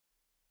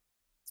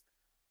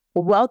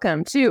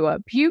Welcome to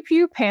a Pew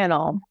Pew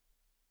panel.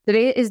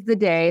 Today is the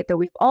day that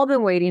we've all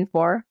been waiting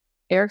for.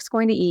 Eric's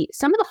going to eat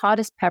some of the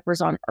hottest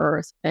peppers on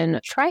earth and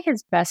try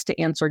his best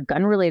to answer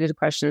gun-related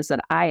questions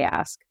that I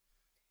ask.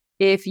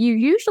 If you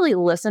usually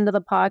listen to the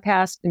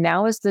podcast,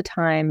 now is the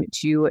time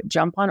to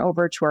jump on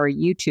over to our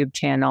YouTube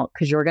channel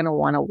because you're going to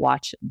want to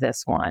watch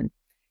this one.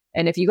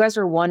 And if you guys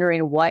are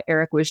wondering what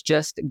Eric was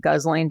just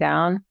guzzling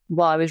down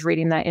while I was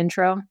reading that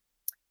intro,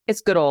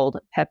 it's good old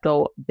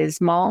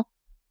Pepto-Bismol.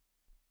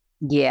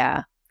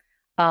 Yeah.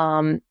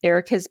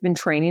 Eric has been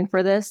training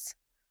for this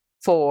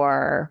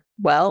for,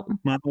 well,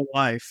 my whole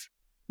life.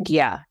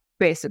 Yeah,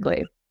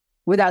 basically,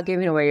 without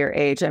giving away your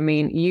age. I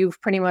mean, you've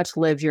pretty much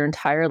lived your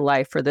entire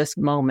life for this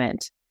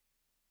moment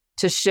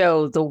to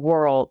show the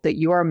world that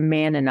you are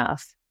man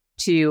enough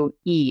to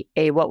eat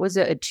a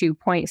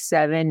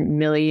 2.7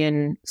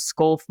 million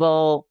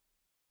Scoville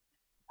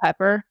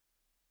pepper.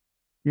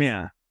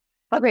 Yeah.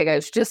 Okay,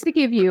 guys, just to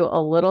give you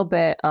a little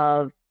bit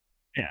of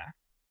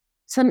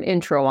some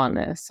intro on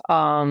this.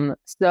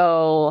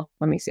 So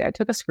let me see. I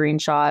took a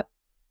screenshot.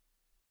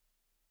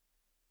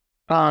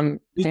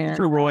 It's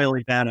a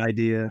royally bad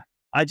idea.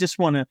 I just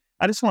want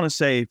to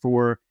say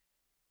for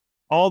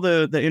all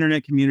the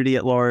internet community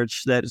at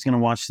large that is going to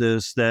watch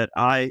this, that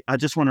I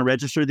just want to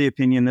register the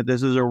opinion that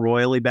this is a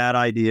royally bad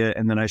idea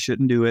and that I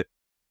shouldn't do it.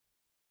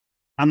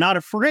 I'm not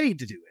afraid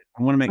to do it.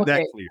 I want to make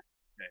that clear.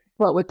 Okay.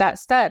 Well, with that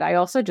said, I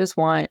also just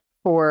want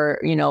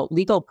for,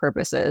 legal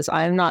purposes,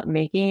 I'm not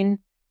making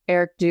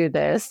Eric do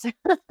this.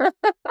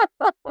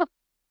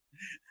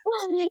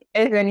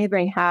 If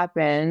anything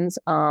happens,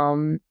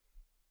 I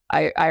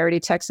already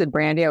texted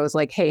Brandy. I was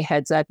like, hey,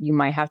 heads up, you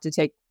might have to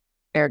take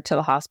Eric to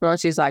the hospital. And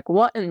she's like,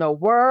 what in the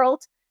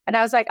world? And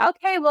I was like,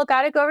 okay, well,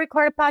 gotta go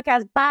record a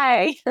podcast.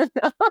 Bye.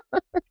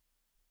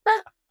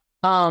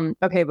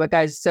 Okay, but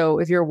guys, so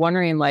if you're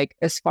wondering, like,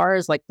 as far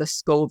as like the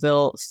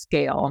Scoville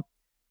scale,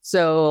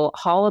 so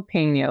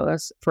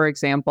jalapenos, for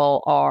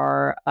example,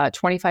 are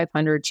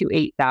 2,500 to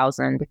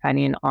 8,000,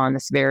 depending on the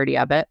severity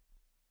of it.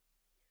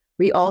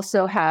 We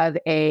also have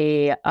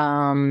a,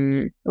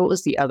 what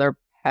was the other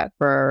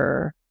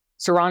pepper?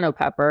 Serrano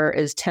pepper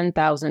is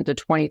 10,000 to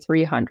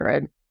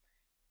 2,300.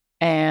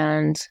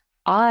 And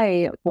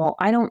I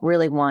don't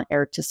really want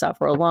Eric to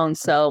suffer alone.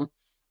 So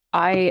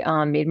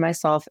I made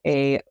myself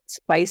a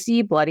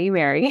spicy Bloody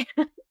Mary.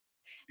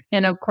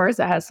 And of course,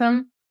 it has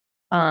some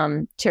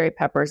cherry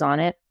peppers on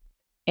it.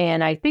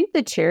 And I think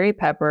the cherry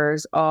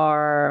peppers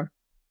are,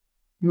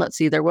 let's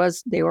see, they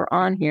were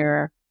on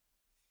here.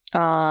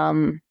 I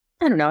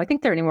don't know. I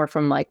think they're anywhere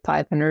from like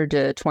 500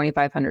 to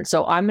 2,500.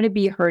 So I'm going to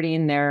be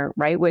hurting there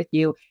right with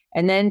you.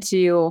 And then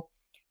to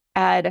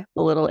add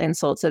a little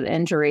insult to the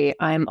injury,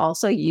 I'm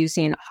also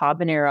using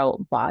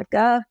habanero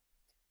vodka,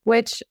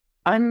 which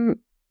I'm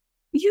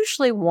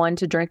usually one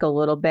to drink a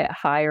little bit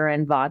higher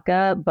end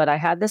vodka, but I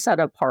had this at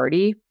a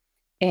party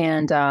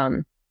and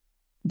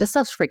this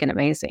stuff's freaking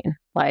amazing.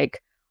 Like,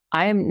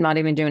 I'm not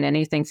even doing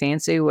anything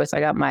fancy with, I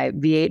got my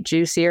V8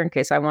 juice here in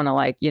case I want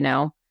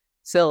to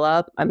fill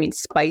up. I mean,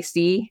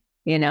 spicy,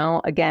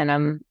 again,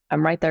 I'm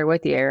right there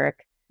with you,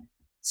 Eric.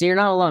 So you're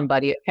not alone,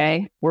 buddy.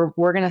 Okay. We're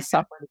going to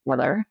suffer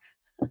together.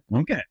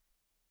 Okay.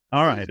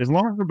 All right. As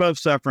long as we're both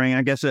suffering,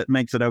 I guess it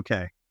makes it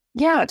okay.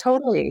 Yeah,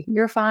 totally.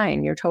 You're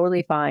fine. You're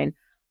totally fine.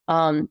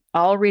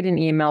 I'll read an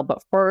email,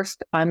 but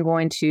first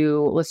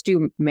let's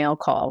do mail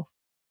call.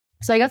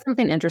 So I got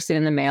something interesting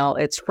in the mail.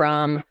 It's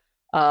from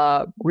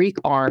Greek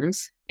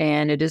Arms,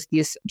 and it is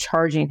this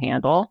charging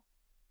handle.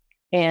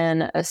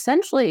 And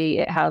essentially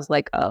it has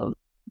like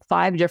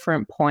 5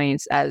 different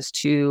points as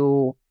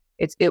to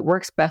it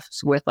works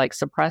best with like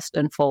suppressed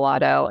and full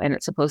auto, and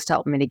it's supposed to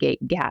help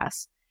mitigate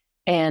gas.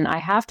 And I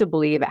have to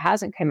believe it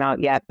hasn't come out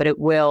yet, but it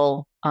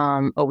will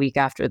a week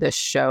after this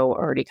show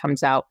already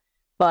comes out.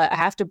 But I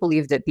have to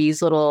believe that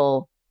these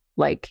little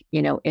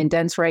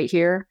indents right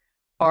here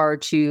are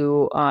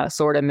to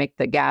sort of make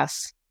the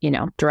gas,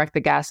 direct the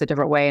gas a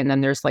different way. And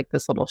then there's like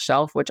this little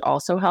shelf, which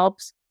also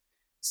helps.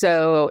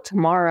 So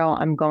tomorrow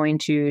I'm going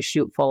to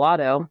shoot full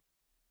auto,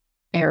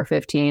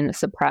 AR-15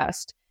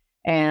 suppressed,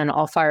 and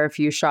I'll fire a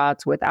few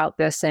shots without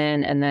this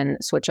in and then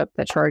switch up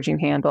the charging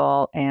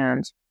handle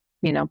and,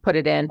 put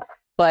it in.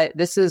 But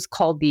this is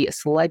called the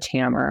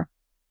Sledgehammer.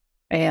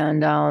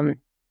 And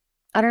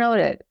I don't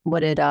know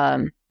what it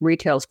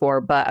retails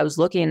for, but I was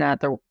looking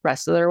at the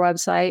rest of their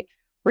website.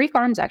 Greek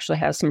Arms actually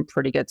has some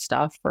pretty good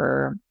stuff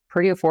for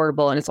pretty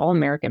affordable, and it's all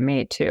American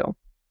made too.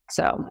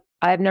 So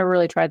I've never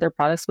really tried their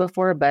products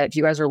before, but if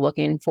you guys are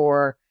looking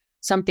for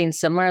something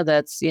similar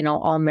that's,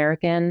 all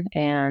American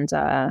and,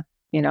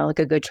 like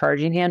a good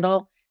charging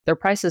handle, their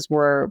prices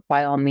were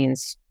by all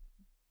means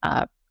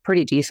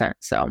pretty decent.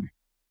 So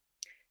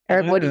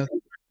Eric, what do you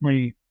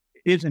think?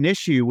 Is an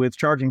issue with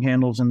charging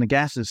handles and the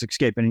gases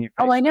escaping in your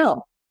face. Oh, I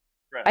know.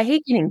 Right. I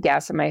hate getting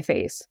gas in my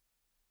face.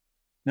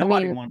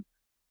 Nobody wants.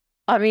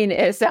 I mean,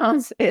 it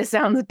sounds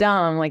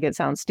dumb, like it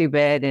sounds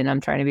stupid, and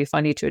I'm trying to be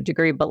funny to a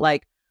degree, but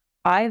like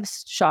I've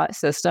shot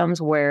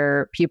systems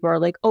where people are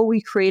like, oh,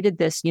 we created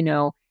this,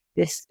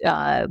 this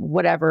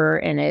whatever,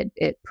 and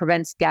it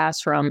prevents gas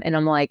from, and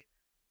I'm like,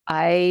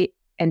 I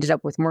ended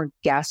up with more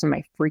gas in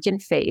my freaking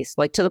face,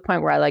 like to the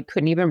point where I like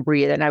couldn't even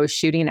breathe and I was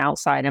shooting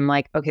outside. I'm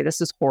like, okay, this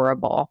is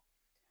horrible.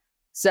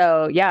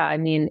 So yeah, I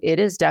mean, it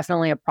is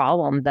definitely a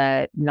problem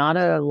that not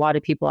a lot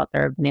of people out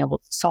there have been able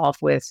to solve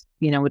with,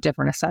 with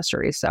different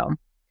accessories. So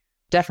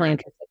definitely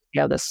interested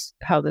to see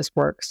how this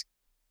works.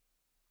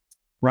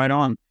 Right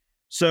on.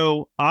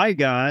 So I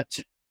got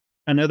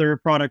another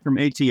product from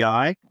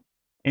ATI,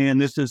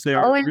 and this is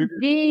their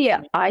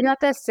OMG, I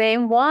got the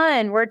same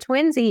one. We're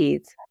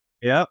twinsies.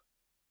 Yep.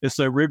 It's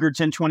a Ruger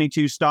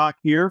 1022 stock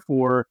here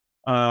for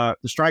the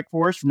Strike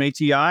Force from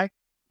ATI.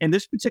 And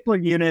this particular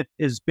unit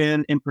has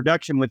been in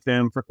production with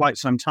them for quite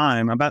some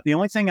time. About the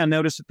only thing I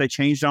noticed that they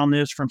changed on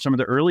this from some of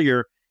the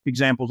earlier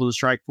examples of the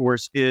Strike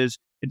Force is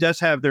it does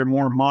have their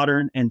more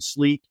modern and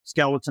sleek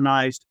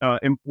skeletonized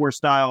M4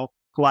 style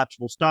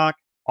collapsible stock,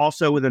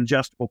 also with an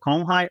adjustable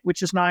cone height,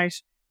 which is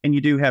nice. And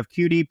you do have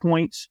QD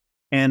points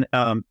and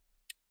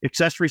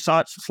accessory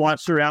slots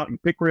throughout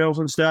and pick rails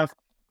and stuff.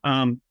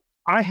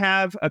 I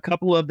have a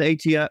couple of the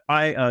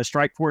ATI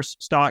Strike Force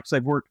stocks.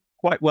 They've worked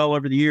quite well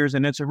over the years,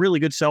 and it's a really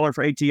good seller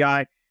for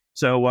ATI.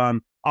 So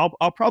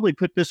I'll probably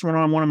put this one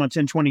on one of my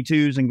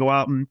 1022s and go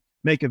out and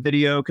make a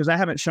video, because I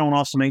haven't shown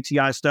off some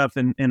ATI stuff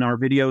in our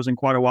videos in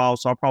quite a while.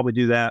 So I'll probably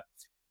do that.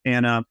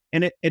 And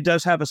it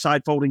does have a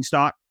side folding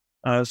stock.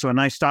 So a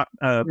nice stock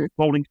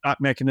folding stock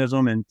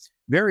mechanism, and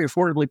very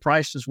affordably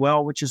priced as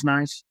well, which is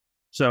nice.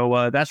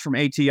 So that's from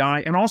ATI.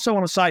 And also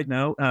on a side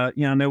note, I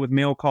know with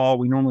Mail Call,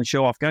 we normally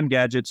show off gun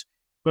gadgets,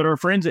 but our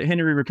friends at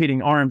Henry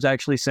Repeating Arms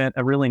actually sent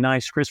a really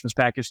nice Christmas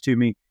package to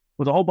me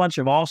with a whole bunch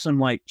of awesome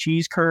like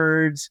cheese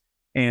curds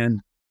and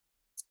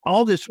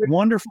all this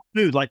wonderful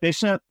food. Like they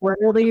sent.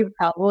 Literally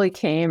probably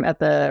came at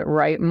the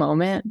right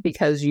moment,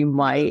 because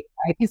I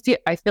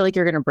feel like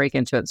you're going to break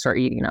into it and start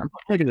eating them.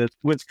 Look at this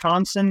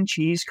Wisconsin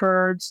cheese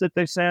curds that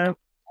they sent.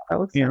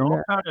 All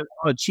kind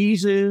of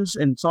cheeses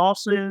and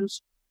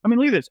sauces. I mean,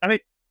 look at this. I mean,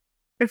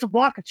 it's a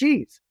block of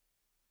cheese,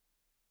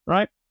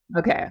 right?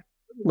 Okay,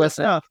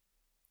 listen.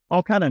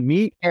 All kind of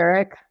meat.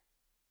 Eric,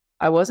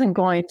 I wasn't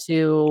going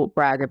to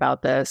brag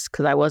about this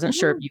because I wasn't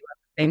sure if you had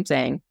the same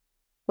thing.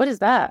 What is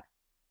that?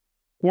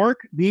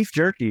 Pork beef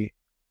jerky.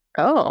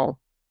 Oh.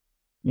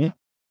 Yeah.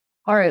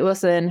 All right,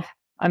 listen.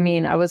 I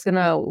mean, I was going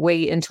to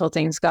wait until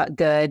things got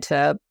good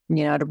to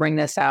bring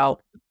this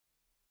out,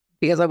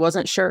 because I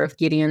wasn't sure if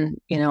Gideon,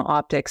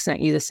 Optics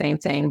sent you the same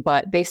thing,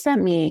 but they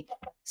sent me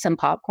some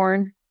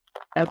popcorn.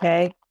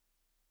 Okay.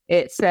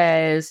 It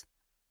says,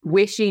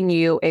 wishing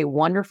you a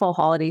wonderful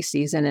holiday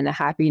season and a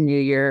happy new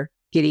year,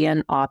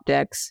 Gideon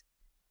Optics.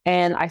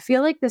 And I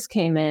feel like this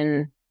came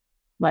in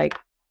like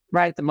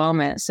right at the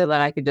moment, so that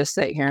I could just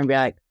sit here and be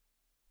like,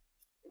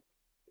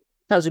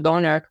 how's it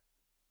going, Eric?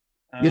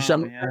 You're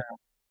sure.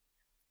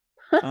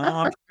 So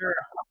I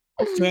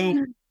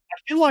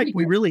feel like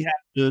we really have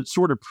to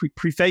sort of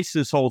preface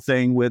this whole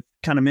thing with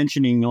kind of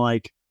mentioning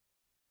like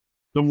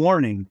the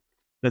warning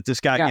that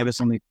this guy gave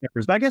us on these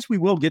peppers. But I guess we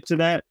will get to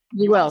that.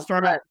 You will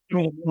start out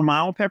with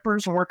mild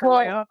peppers and work our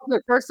way up.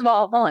 Look, first of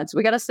all, hold on. So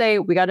we got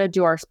to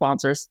do our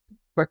sponsors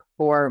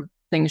before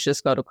things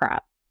just go to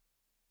crap.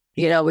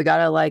 We got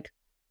to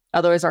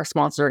otherwise our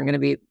sponsors aren't going to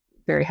be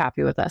very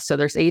happy with us. So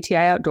there's ATI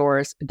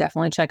Outdoors.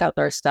 Definitely check out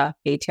their stuff,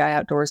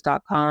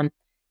 atioutdoors.com.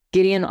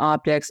 Gideon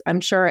Optics. I'm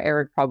sure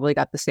Eric probably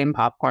got the same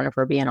popcorn, if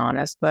we're being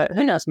honest, but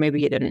who knows? Maybe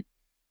he didn't.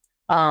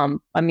 I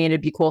mean,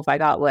 it'd be cool if I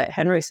got what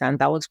Henry sent.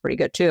 That looks pretty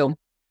good too.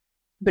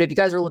 But if you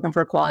guys are looking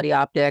for quality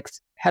optics,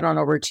 head on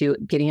over to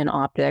Gideon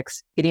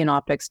Optics,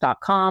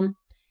 gideonoptics.com.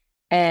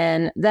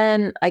 And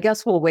then I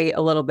guess we'll wait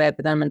a little bit,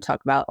 but then I'm going to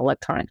talk about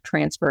electronic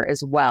transfer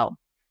as well.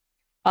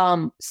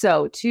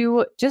 So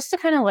to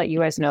kind of let you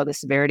guys know the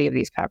severity of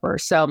these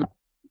peppers. So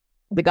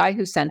the guy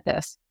who sent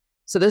this,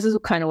 so this is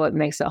kind of what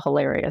makes it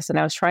hilarious. And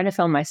I was trying to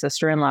film my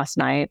sister in last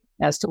night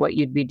as to what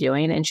you'd be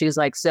doing. And she's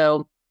like,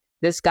 so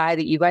this guy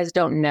that you guys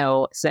don't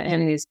know sent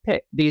him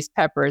these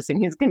peppers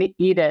and he's going to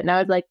eat it. And I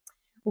was like,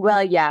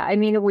 well, yeah, I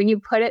mean, when you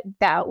put it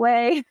that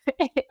way,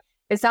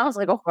 it sounds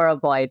like a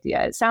horrible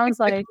idea. It sounds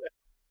like,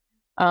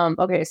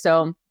 okay,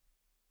 so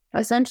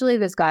essentially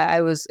this guy, I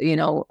was,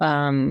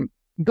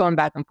 going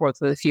back and forth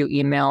with a few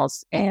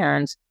emails,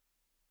 and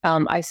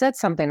I said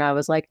something. I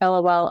was like,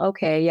 LOL,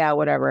 okay, yeah,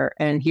 whatever.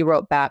 And he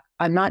wrote back,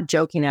 I'm not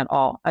joking at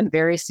all. I'm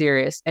very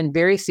serious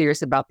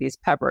about these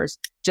peppers,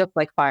 just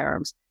like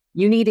firearms.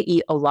 You need to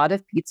eat a lot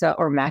of pizza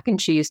or mac and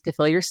cheese to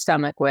fill your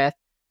stomach with,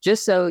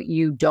 just so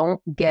you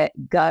don't get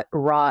gut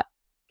rot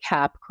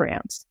cap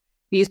cramps.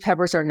 These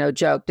peppers are no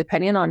joke.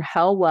 Depending on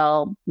how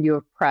well you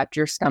have prepped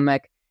your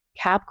stomach,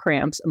 cap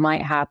cramps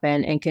might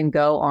happen and can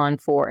go on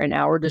for an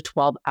hour to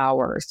 12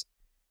 hours.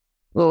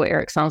 Oh,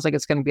 Eric, sounds like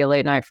it's going to be a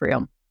late night for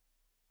you.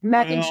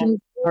 Mac and cheese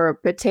or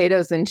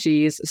potatoes and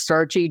cheese,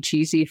 starchy,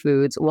 cheesy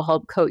foods will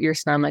help coat your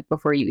stomach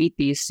before you eat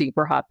these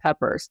super hot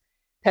peppers.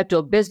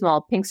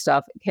 Pepto-Bismol pink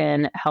stuff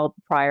can help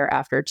prior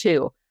after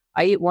too.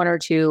 I eat 1 or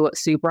 2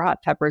 super hot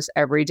peppers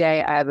every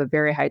day. I have a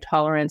very high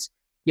tolerance.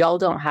 Y'all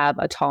don't have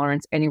a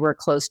tolerance anywhere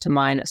close to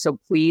mine, so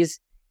please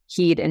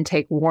heed and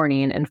take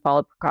warning and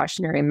follow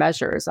precautionary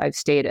measures I've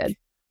stated.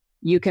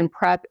 you can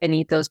prep and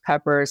eat those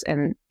peppers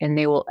and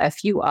they will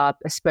F you up,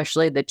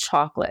 especially the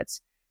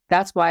chocolates.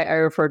 That's why I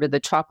refer to the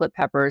chocolate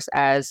peppers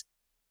as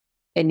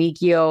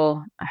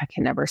Inigio, I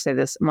can never say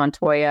this,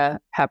 Montoya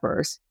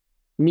peppers.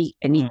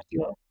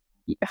 Inigio.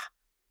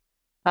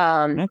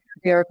 Yeah.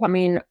 They are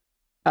coming,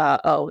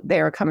 they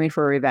are coming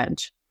for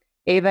revenge.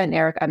 Ava and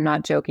Eric, I'm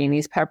not joking.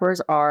 These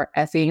peppers are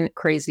effing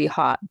crazy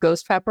hot.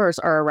 Ghost peppers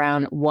are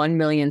around 1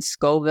 million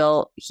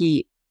Scoville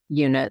heat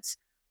units.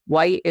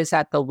 White is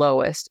at the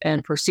lowest,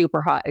 and for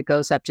super hot, it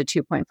goes up to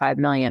 2.5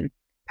 million.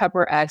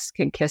 Pepper X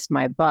can kiss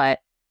my butt.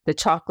 The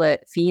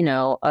chocolate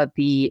pheno of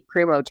the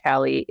Primo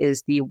Tally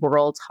is the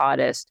world's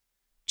hottest.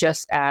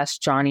 Just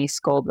ask Johnny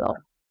Scoville.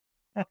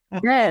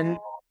 Then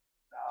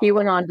he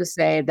went on to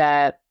say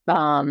that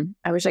I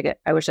wish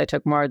I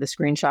took more of the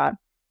screenshot.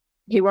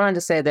 He went on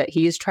to say that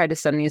he's tried to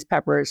send these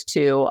peppers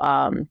to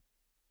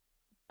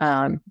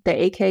the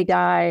AK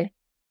guy.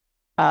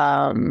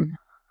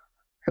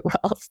 Who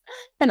else?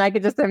 And I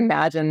could just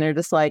imagine they're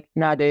just like,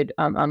 nah, dude,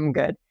 I'm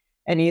good.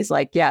 And he's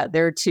like, yeah,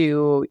 they're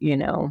too,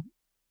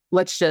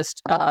 let's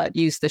just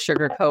use the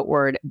sugarcoat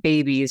word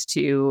babies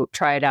to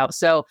try it out.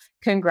 So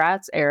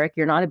congrats, Eric.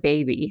 You're not a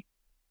baby.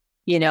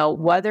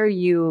 Whether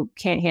you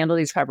can't handle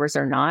these peppers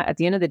or not, at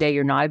the end of the day,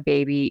 you're not a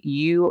baby.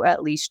 You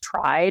at least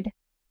tried.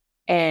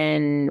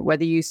 And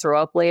whether you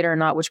throw up later or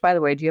not, which, by the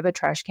way, do you have a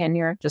trash can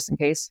here just in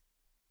case?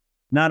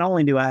 Not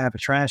only do I have a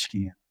trash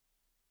can,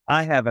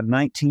 I have a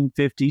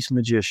 1950s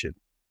magician.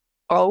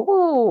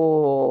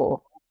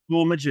 Oh.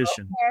 Cool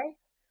magician. Okay.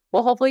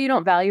 Well, hopefully you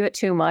don't value it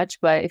too much,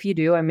 but if you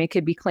do, it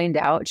could be cleaned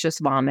out. It's just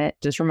vomit.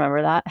 Just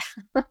remember that.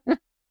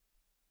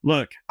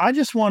 Look, I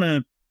just want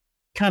to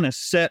kind of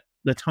set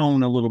the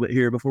tone a little bit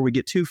here before we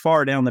get too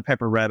far down the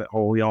pepper rabbit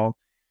hole, y'all.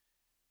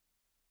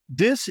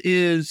 This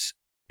is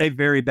a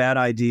very bad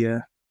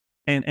idea.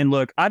 And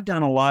look, I've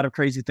done a lot of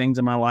crazy things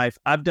in my life.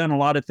 I've done a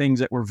lot of things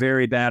that were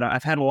very bad.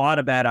 I've had a lot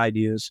of bad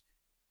ideas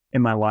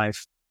in my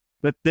life,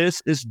 but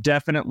this is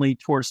definitely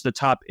towards the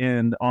top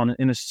end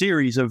in a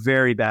series of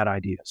very bad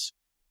ideas.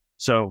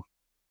 So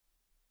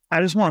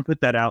I just want to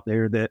put that out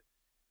there that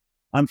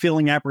I'm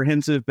feeling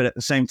apprehensive, but at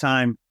the same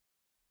time,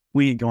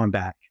 we ain't going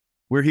back.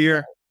 We're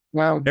here.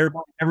 Wow.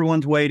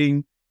 Everyone's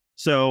waiting.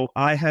 So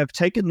I have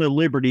taken the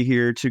liberty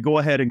here to go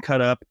ahead and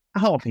cut up a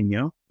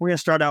jalapeno. We're going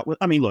to start out with,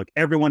 look,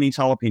 everyone eats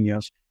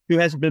jalapenos. Who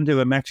hasn't been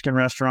to a Mexican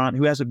restaurant?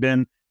 Who hasn't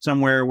been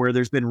somewhere where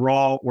there's been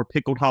raw or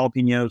pickled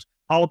jalapenos?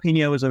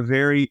 Jalapeno is a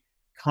very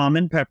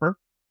common pepper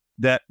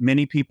that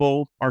many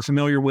people are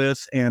familiar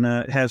with, and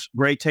it has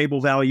great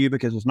table value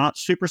because it's not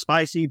super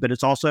spicy, but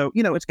it's also,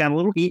 it's got a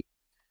little heat.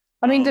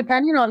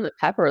 Depending on the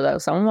pepper, though,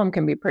 some of them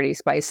can be pretty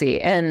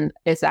spicy, and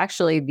it's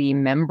actually the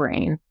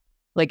membrane.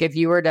 Like if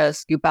you were to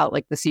scoop out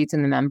like the seeds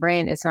in the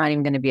membrane, it's not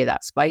even going to be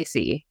that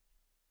spicy.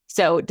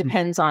 So it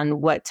depends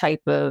on what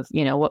type of,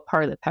 what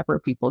part of the pepper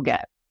people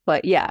get.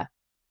 But yeah,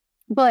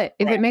 but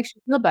if it makes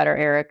you feel better,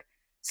 Eric,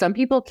 some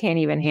people can't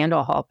even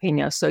handle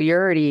jalapeno. So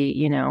you're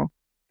already,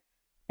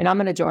 and I'm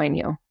going to join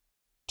you.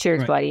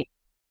 Cheers, buddy.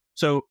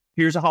 So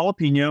here's a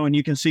jalapeno, and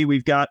you can see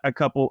we've got a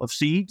couple of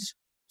seeds.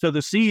 So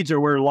the seeds are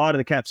where a lot of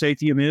the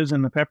capsaicin is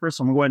in the pepper.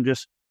 So I'm going to go ahead and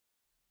just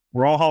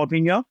raw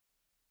jalapeno.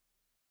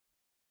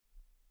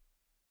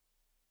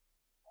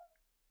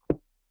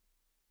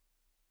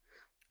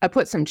 I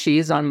put some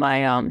cheese on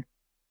my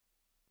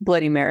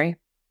Bloody Mary,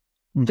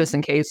 just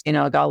in case, it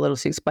got a little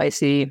too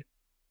spicy,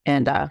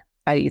 and I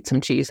eat some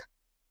cheese.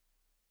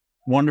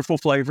 Wonderful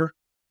flavor.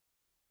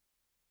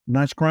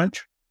 Nice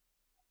crunch.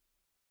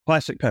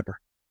 Classic pepper.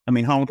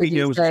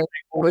 Jalapeno is...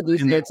 Would you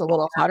say it's a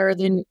little hotter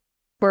than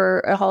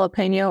for a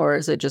jalapeno, or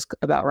is it just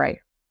about right?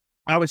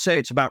 I would say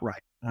it's about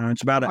right.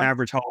 It's about an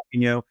average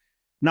jalapeno.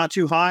 Not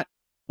too hot.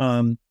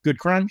 Good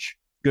crunch.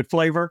 Good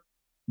flavor.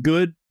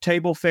 Good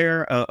table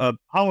fare.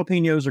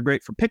 Jalapenos are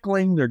great for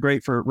pickling. They're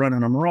great for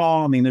running them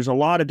raw. There's a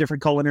lot of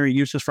different culinary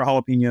uses for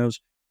jalapenos,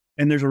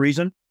 and there's a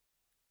reason.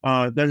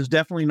 That is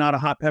definitely not a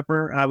hot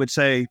pepper. I would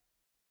say,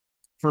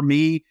 for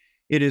me,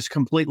 it is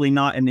completely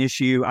not an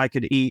issue. I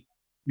could eat,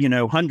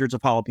 hundreds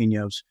of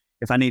jalapenos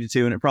if I needed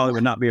to, and it probably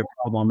would not be a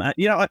problem.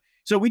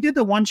 So we did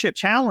the one chip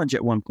challenge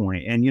at one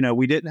point, and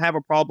we didn't have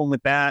a problem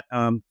with that.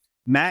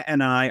 Matt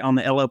and I on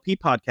the LLP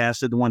podcast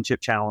did the one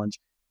chip challenge,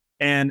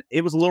 and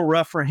it was a little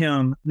rough for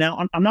him.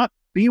 Now, I'm not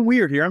being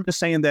weird here. I'm just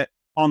saying that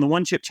on the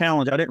one chip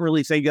challenge, I didn't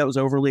really think that was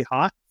overly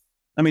hot.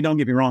 Don't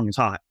get me wrong, it's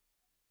hot.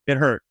 It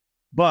hurt,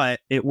 but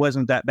it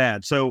wasn't that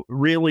bad. So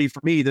really,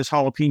 for me, this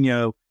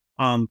jalapeno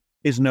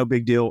is no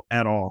big deal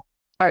at all.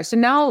 All right. So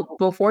now,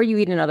 before you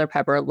eat another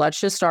pepper, let's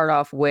just start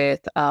off with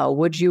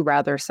would you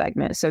rather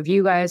segment. So if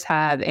you guys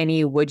have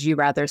any would you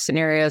rather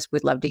scenarios,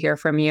 we'd love to hear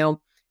from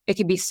you. It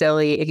could be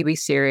silly. It could be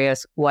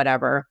serious,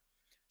 whatever.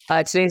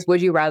 Today's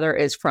would you rather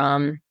is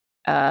from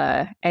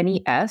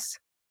Andy S.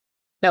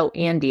 Love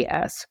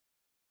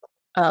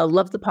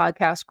the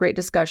podcast. Great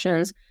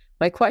discussions.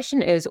 My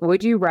question is,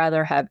 would you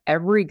rather have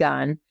every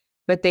gun,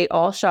 but they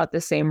all shot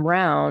the same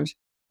round,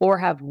 or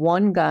have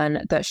one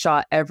gun that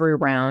shot every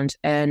round?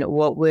 And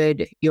what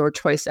would your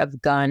choice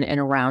of gun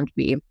and round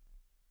be?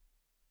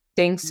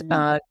 Thanks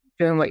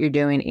doing what you're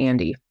doing,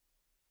 Andy.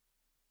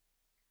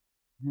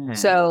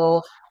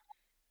 So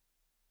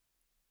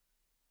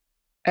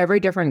every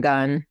different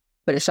gun,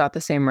 but it shot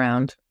the same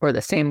round, or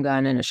the same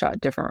gun and it shot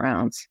different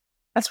rounds.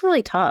 That's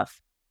really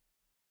tough.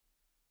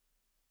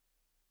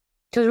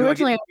 Because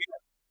originally,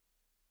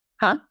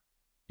 huh?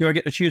 Do I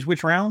get to choose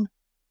which round?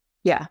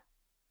 Yeah.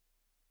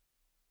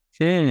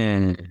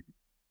 I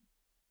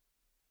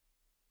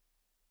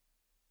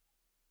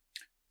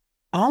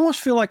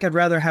almost feel like I'd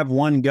rather have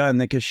one gun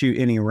that could shoot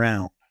any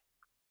round.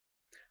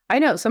 I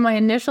know. So my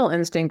initial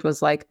instinct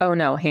was like, oh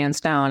no, hands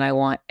down, I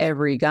want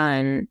every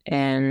gun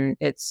and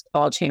it's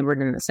all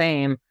chambered in the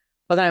same.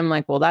 But then I'm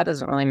like, well, that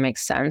doesn't really make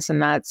sense.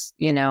 And that's,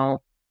 you're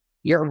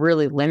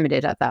really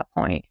limited at that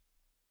point.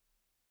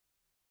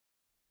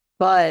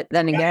 But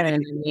then again, I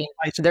mean,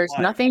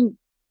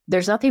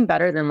 there's nothing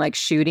better than like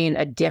shooting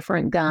a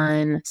different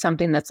gun,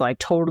 something that's like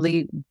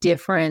totally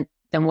different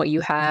than what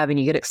you have, and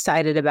you get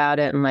excited about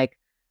it, and like,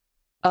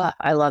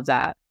 I love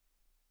that.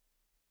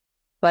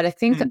 But I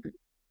think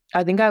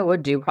I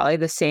would do probably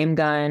the same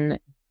gun,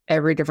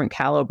 every different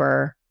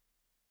caliber.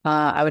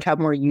 I would have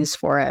more use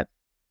for it.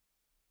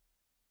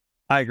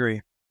 I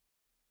agree.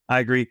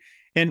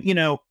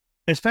 And,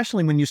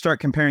 especially when you start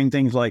comparing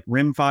things like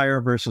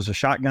rimfire versus a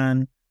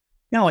shotgun,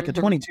 like a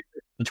 22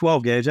 to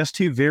 12 gauge, that's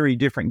two very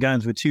different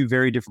guns with two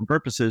very different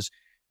purposes.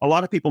 A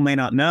lot of people may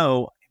not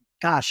know,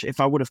 gosh, if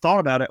I would have thought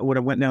about it, I would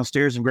have went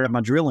downstairs and grabbed my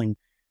drilling.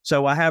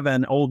 So I have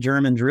an old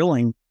German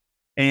drilling.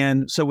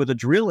 And so with a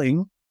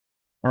drilling,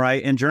 all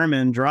right, in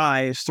German,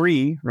 dry is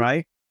 3,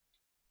 right?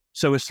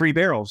 So it's 3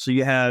 barrels. So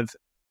you have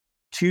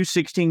two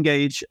 16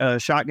 gauge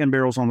shotgun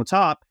barrels on the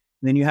top.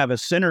 Then you have a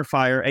center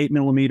fire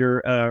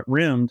 8mm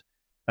rimmed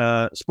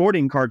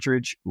sporting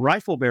cartridge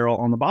rifle barrel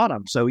on the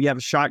bottom. So you have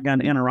a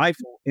shotgun and a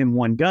rifle in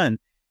one gun.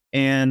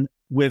 And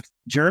with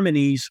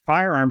Germany's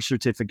firearm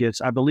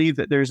certificates, I believe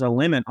that there's a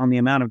limit on the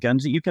amount of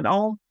guns that you can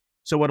own.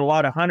 So what a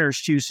lot of hunters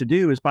choose to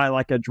do is buy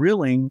like a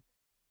drilling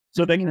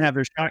so they can have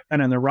their shotgun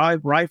and their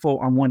rifle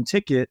on one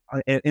ticket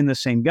in the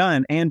same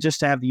gun, and just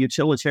to have the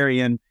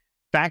utilitarian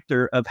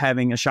factor of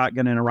having a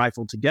shotgun and a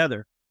rifle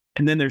together.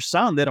 And then there's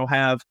some that'll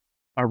have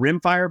a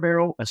rimfire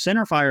barrel, a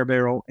center fire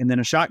barrel, and then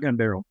a shotgun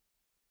barrel.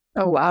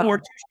 Oh, wow. Or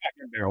 2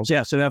 shotgun barrels.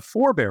 Yeah. So they have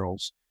 4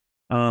 barrels.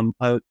 A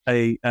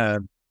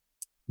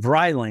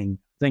Vryling,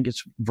 I think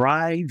it's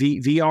Vril,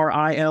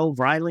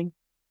 Vryling,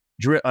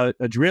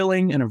 a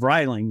drilling and a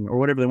Vryling, or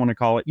whatever they want to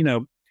call it,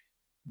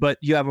 but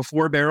you have a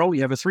 4 barrel,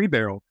 you have a 3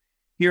 barrel.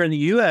 Here in the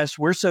US,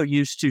 we're so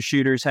used to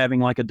shooters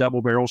having like a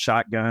double barrel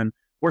shotgun,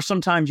 or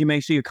sometimes you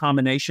may see a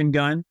combination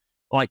gun,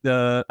 like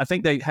I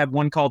think they have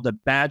one called the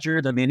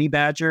Badger, the mini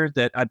Badger,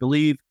 that I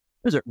believe,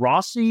 is it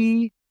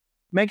Rossi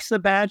makes the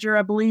Badger,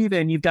 I believe,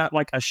 and you've got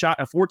like a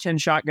 410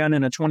 shotgun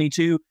and a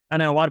 22. I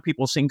know a lot of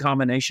people sing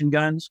combination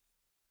guns.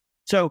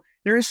 So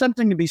there is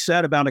something to be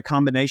said about a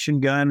combination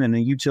gun and a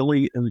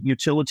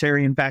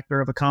utilitarian factor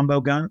of a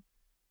combo gun.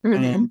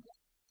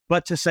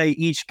 But to say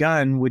each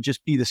gun would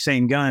just be the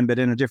same gun, but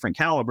in a different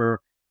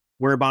caliber,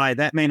 whereby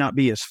that may not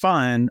be as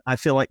fun, I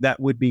feel like that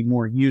would be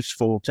more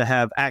useful to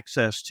have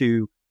access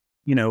to,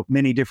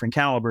 many different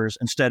calibers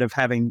instead of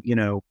having,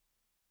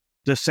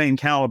 the same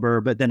caliber,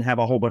 but then have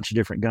a whole bunch of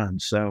different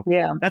guns. So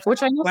yeah,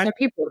 which I know some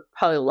people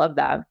probably love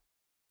that.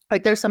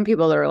 Like there's some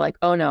people that are like,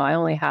 oh no, I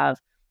only have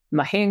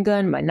my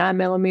handgun, my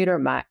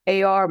 9mm, my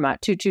AR, my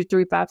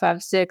 223,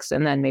 5.56,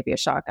 and then maybe a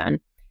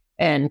shotgun.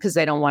 And because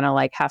they don't want to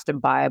like have to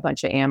buy a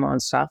bunch of ammo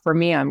and stuff. For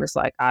me, I'm just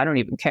like, I don't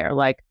even care.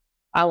 Like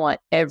I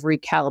want every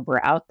caliber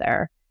out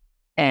there.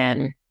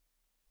 And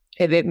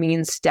if it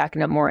means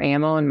stacking up more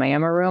ammo in my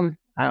ammo room,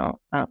 I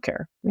don't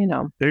care.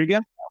 There you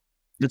go.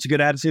 That's a good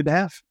attitude to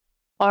have.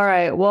 All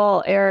right.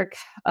 Well, Eric,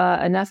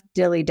 enough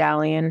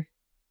dilly-dallying.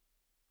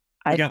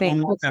 I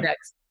think what's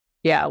next?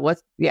 Yeah,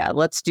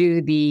 let's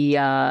do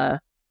the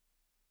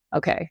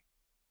okay.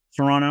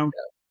 Serrano,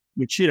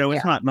 which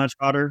it's not much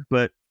hotter,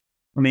 but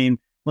I mean,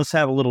 let's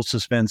have a little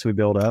suspense we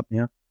build up.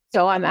 Yeah.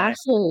 So I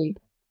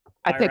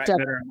picked up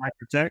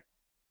Microtech.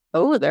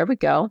 Oh, there we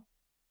go.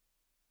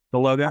 The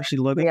logo. See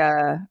the logo?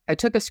 Yeah. I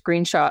took a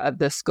screenshot of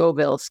the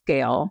Scoville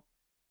scale.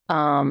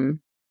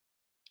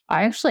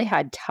 I actually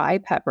had Thai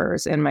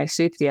peppers in my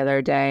soup the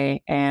other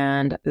day,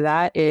 and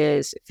that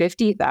is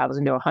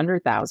 50,000 to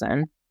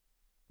 100,000.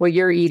 What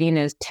you're eating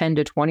is 10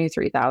 to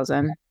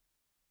 23,000.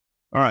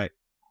 All right.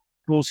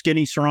 Cool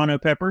skinny Serrano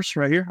peppers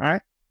right here. All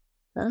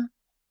right.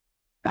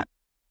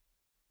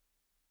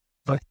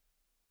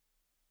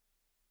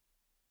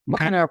 What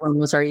kind of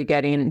aromas are you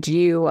getting? Do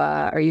you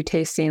are you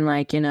tasting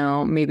like,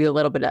 maybe a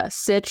little bit of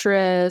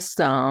citrus,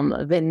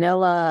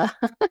 vanilla?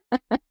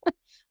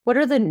 What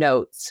are the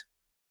notes?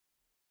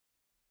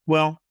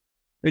 Well,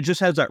 it just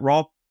has that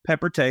raw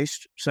pepper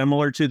taste,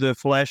 similar to the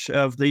flesh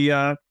of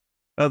the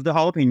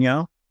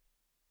jalapeno.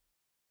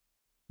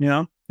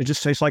 It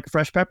just tastes like a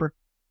fresh pepper.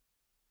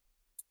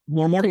 A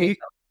little more heat.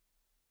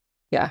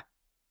 Yeah.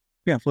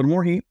 Yeah, a little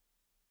more heat,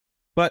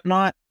 but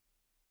not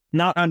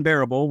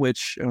unbearable,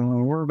 which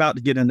we're about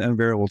to get into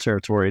unbearable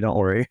territory. Don't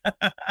worry.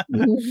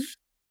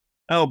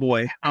 Oh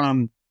boy.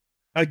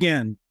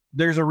 Again,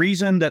 there's a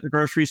reason that the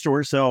grocery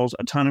store sells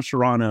a ton of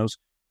Serranos,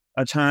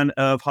 a ton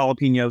of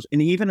jalapenos,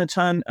 and even a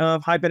ton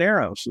of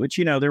habaneros, which,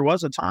 there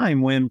was a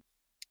time when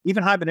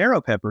even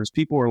habanero peppers,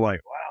 people were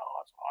like, wow,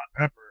 that's hot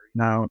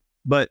pepper,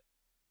 but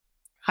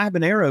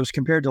habaneros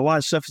compared to a lot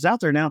of stuff that's out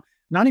there now,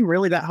 not even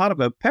really that hot of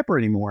a pepper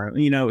anymore.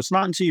 It's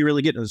not until you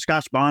really get to the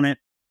Scotch bonnet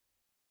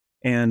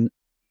and,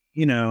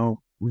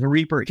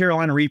 the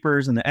Carolina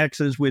Reapers and the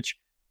X's, which,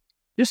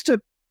 just to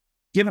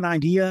give an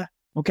idea,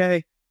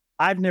 okay,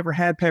 I've never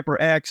had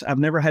Pepper X. I've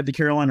never had the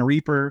Carolina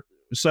Reaper.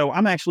 So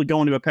I'm actually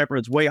going to a pepper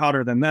that's way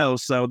hotter than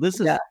those. So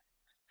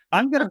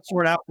I'm going to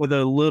sort out with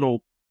a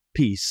little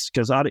piece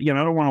because I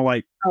don't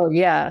want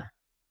to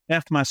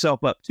F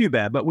myself up too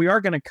bad, but we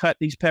are going to cut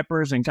these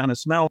peppers and kind of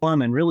smell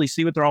them and really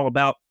see what they're all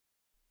about.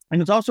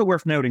 And it's also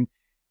worth noting,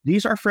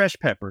 these are fresh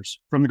peppers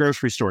from the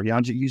grocery store.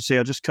 You see,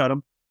 I just cut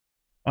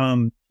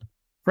them.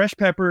 Fresh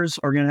peppers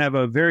are going to have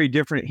a very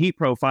different heat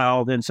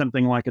profile than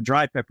something like a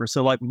dry pepper.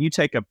 So like when you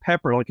take a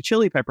pepper, like a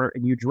chili pepper,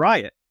 and you dry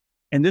it,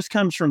 and this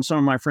comes from some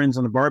of my friends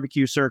on the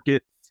barbecue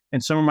circuit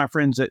and some of my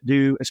friends that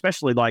do,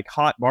 especially like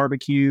hot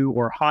barbecue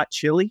or hot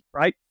chili,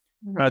 right?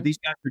 Mm-hmm. These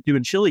guys are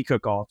doing chili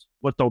cook-offs.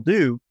 What they'll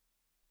do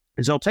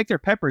is they'll take their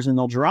peppers and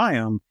they'll dry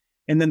them,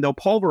 and then they'll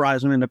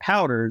pulverize them into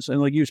powders, and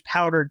they'll use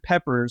powdered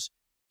peppers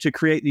to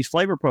create these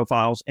flavor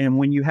profiles. And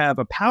when you have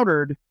a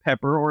powdered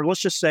pepper, or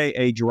let's just say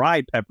a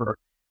dried pepper,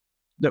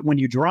 that when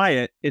you dry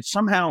it, it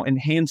somehow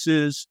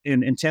enhances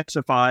and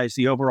intensifies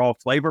the overall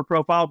flavor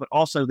profile, but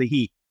also the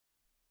heat.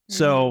 Mm-hmm.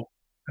 So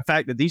the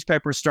fact that these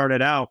peppers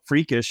started out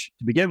freakish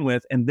to begin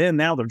with, and then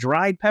now they're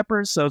dried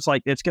peppers, so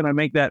it's going to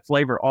make that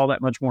flavor all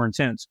that much more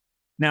intense.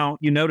 Now,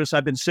 you notice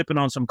I've been sipping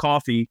on some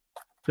coffee.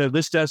 So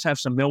this does have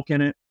some milk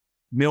in it.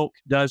 Milk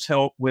does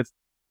help with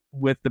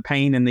the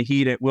pain and the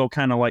heat. It will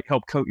kind of like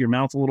help coat your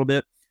mouth a little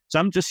bit. So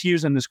I'm just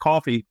using this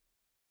coffee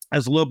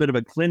as a little bit of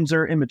a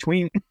cleanser in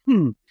between.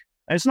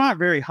 It's not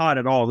very hot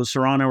at all, the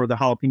Serrano or the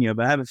jalapeno,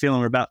 but I have a feeling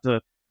we're about to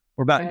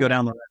go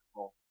down the rabbit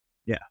hole.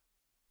 Yeah.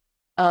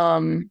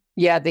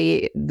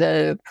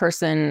 The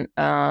person,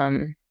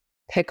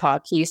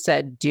 Hickok, he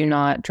said, do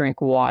not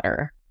drink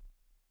water.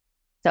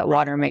 That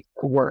water makes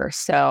it worse.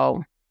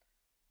 So,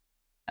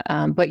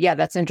 but yeah,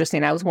 that's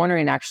interesting. I was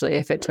wondering actually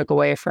if it took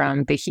away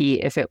from the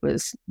heat, if it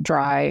was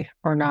dry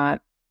or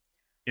not.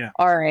 Yeah.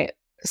 All right.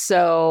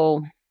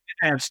 So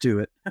it adds to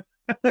it.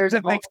 There's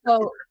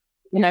also,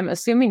 and I'm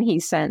assuming he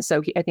sent,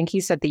 I think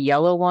he said the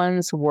yellow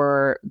ones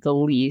were the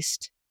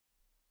least.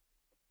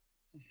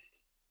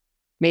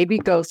 Maybe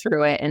go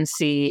through it and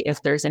see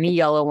if there's any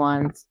yellow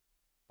ones.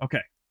 Okay.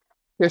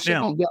 There should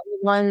be yellow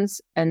ones,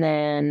 and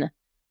then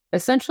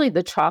essentially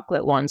the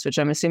chocolate ones, which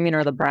I'm assuming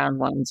are the brown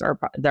ones,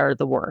 they're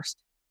the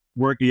worst.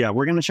 We're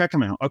going to check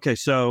them out. Okay,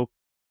 so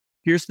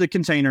here's the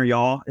container,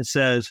 y'all. It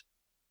says,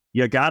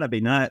 you gotta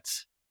be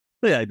nuts.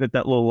 Yeah, I put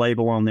that little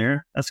label on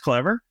there. That's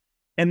clever.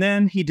 And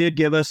then he did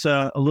give us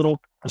a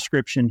little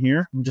description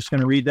here. I'm just going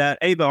to read that.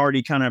 Ava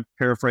already kind of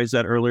paraphrased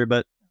that earlier,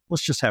 but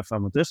let's just have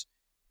fun with this.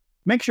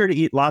 Make sure to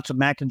eat lots of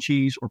mac and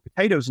cheese or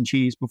potatoes and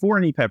cheese before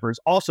any peppers.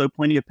 Also,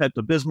 plenty of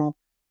Pepto-Bismol,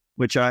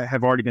 which I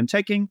have already been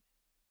taking.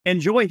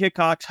 Enjoy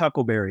Hickok's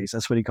huckleberries.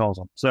 That's what he calls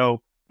them.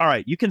 So, all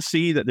right, you can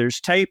see that there's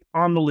tape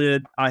on the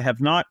lid. I have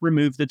not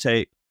removed the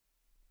tape.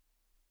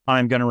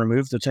 I'm going to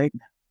remove the tape.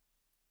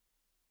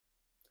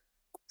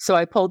 So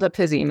I pulled up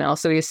his email.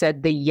 So he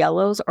said the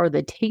yellows are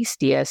the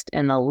tastiest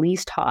and the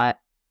least hot,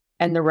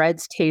 and the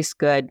reds taste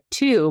good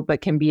too,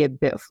 but can be a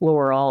bit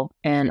floral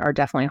and are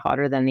definitely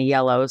hotter than the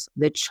yellows.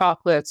 The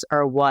chocolates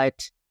are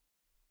what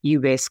you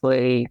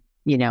basically,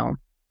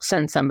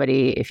 send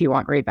somebody if you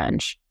want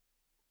revenge.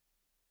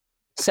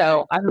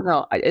 So I don't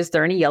know. Is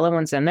there any yellow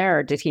ones in there,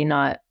 or did he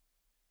not?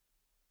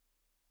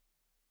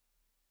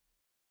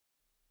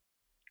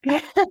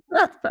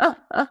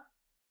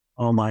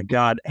 Oh my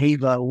God,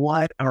 Ava,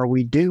 what are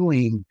we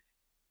doing?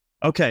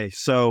 Okay,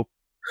 so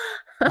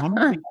I'm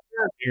gonna be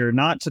here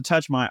not to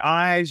touch my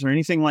eyes or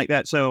anything like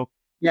that. So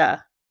yeah,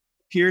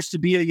 appears to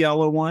be a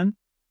yellow one.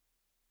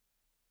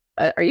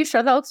 Are you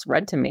sure that looks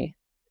red to me?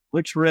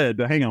 Looks red,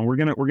 but hang on, we're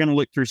gonna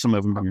look through some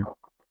of them here.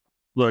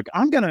 Look,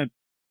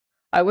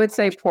 I would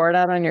say pour it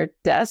out on your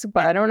desk,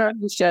 but I don't know if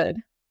you should.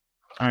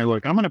 All right,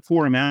 look, I'm gonna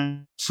pour them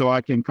out so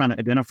I can kind of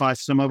identify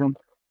some of them.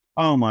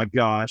 Oh my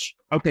gosh.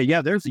 Okay,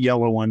 yeah, there's a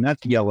yellow one.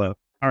 That's yellow.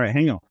 All right,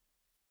 hang on.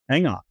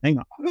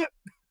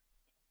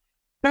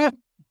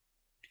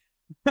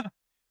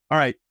 All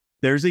right,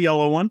 there's a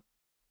yellow one.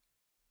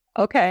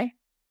 Okay.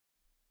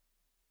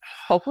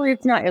 Hopefully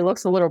it's not. It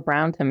looks a little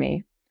brown to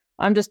me.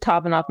 I'm just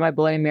topping off my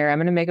Bloody Mary. I'm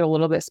going to make it a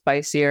little bit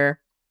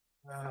spicier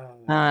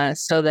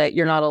so that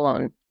you're not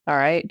alone. All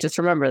right? Just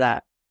remember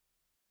that.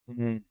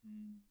 Mm-hmm.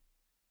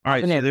 All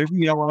right, so there's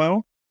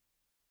yellow.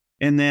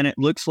 And then it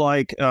looks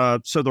like,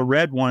 so the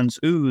red ones,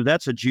 ooh,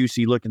 that's a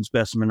juicy looking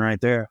specimen right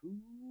there.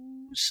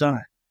 Ooh,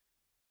 son.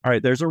 All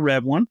right, there's a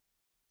red one.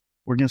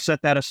 We're going to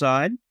set that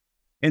aside.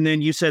 And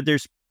then you said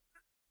there's,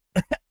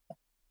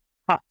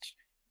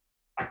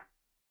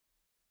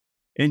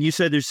 and you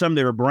said there's some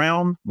that are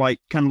brown,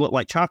 like kind of look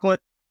like chocolate.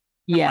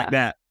 Yeah. Like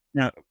that.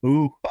 Now,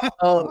 ooh.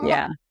 Oh,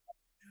 yeah.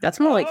 That's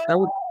more like,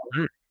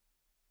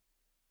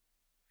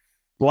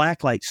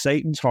 black like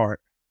Satan's heart.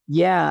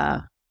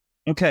 Yeah.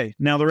 Okay,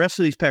 now the rest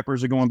of these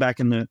peppers are going back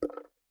in here.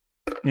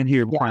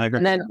 Yeah.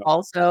 And then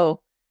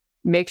also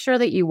make sure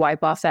that you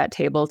wipe off that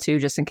table too,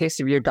 just in case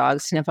if your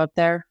dogs sniff up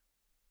there.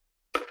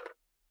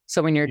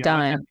 So when you're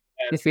done,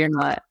 if you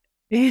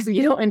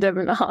don't end up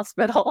in the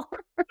hospital.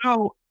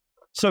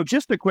 So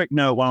just a quick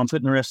note while I'm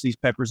putting the rest of these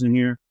peppers in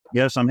here.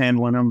 Yes, I'm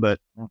handling them, but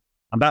I'm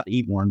about to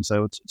eat one,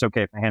 so it's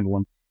okay if I handle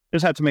them.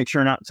 Just have to make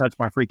sure not to touch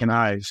my freaking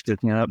eyes, because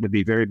that would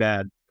be very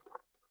bad.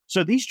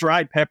 So these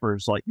dried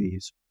peppers like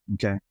these,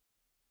 okay,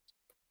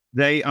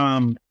 they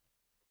from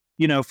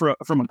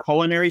a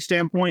culinary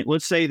standpoint,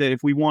 let's say that if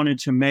we wanted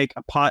to make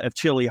a pot of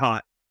chili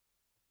hot,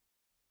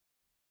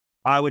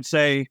 I would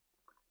say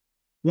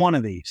one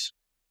of these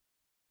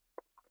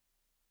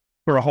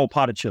for a whole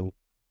pot of chili.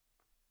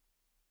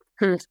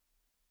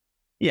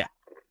 Yeah.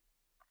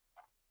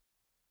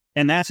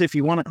 And that's if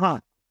you want it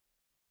hot.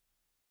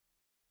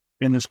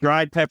 And this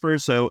dried pepper,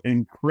 so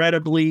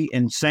incredibly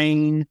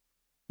insane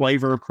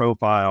flavor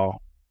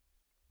profile.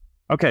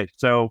 Okay,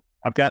 so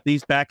I've got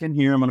these back in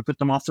here. I'm going to put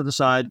them off to the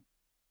side.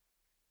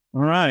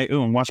 All right.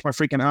 Ooh, and watch my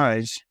freaking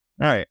eyes.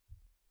 All right.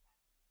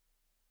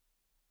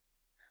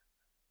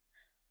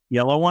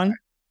 Yellow one?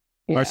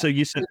 Yeah. Or so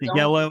you said the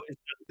yellow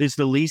is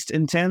the least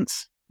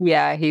intense?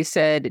 Yeah, he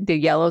said the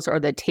yellows are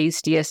the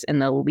tastiest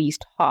and the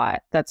least hot.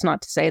 That's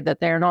not to say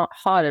that they're not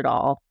hot at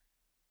all.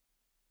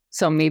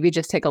 So maybe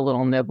just take a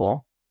little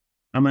nibble.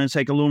 I'm going to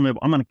take a little nibble.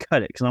 I'm going to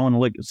cut it because I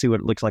want to see what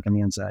it looks like on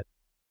the inside.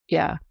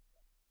 Yeah.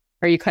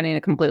 Are you cutting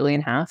it completely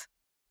in half?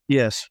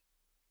 Yes.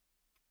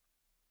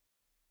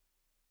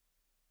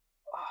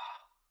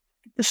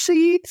 The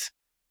seeds.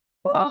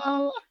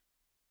 Oh.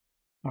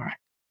 All right.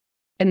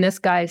 And this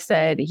guy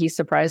said he's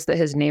surprised that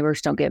his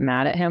neighbors don't get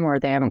mad at him or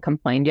they haven't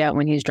complained yet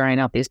when he's drying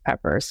out these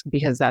peppers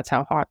because that's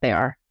how hot they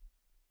are.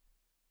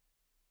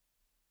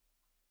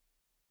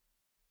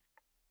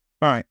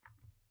 All right.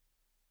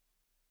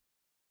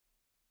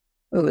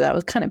 Oh, that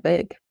was kind of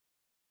big.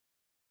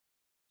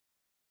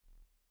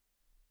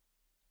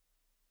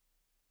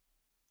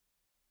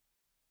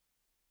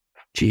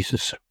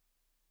 Jesus.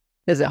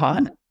 Is it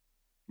hot?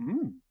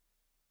 Mm.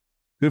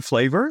 Good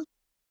flavor.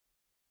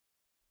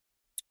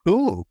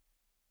 Ooh.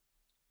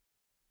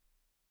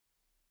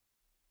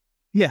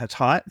 Yeah, it's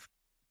hot.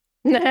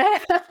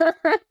 I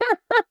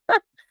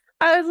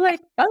was like,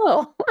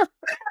 oh.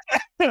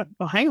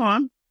 Well, hang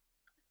on.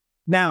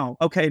 Now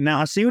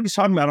I see what he's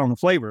talking about on the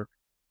flavor.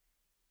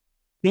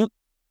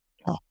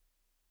 Oh.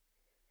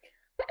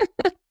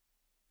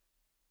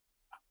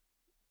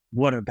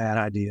 What a bad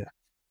idea.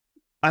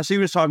 I see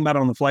what he's talking about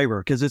on the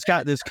flavor because it's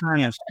got this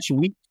kind of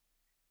sweet.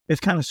 It's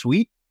kind of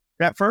sweet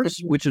at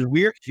first, which is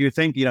weird. You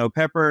think,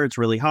 pepper, it's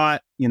really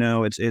hot.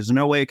 There's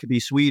no way it could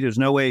be sweet. There's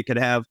no way it could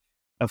have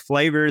a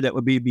flavor that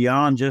would be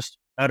beyond just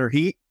utter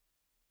heat.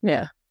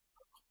 Yeah.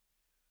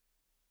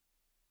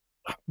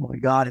 Oh my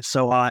God, it's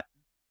so hot.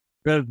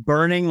 It's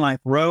burning my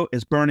throat.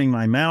 It's burning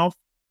my mouth.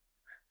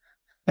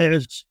 It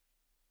is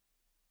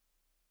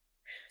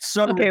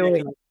so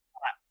wait.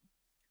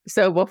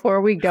 So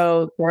before we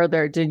go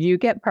further, did you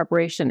get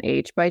preparation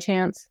H by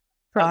chance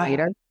for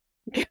later?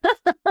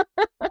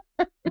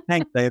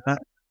 Thanks, Ava.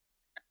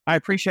 I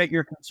appreciate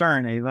your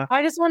concern, Ava.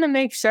 I just want to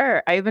make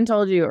sure. I even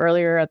told you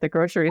earlier at the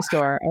grocery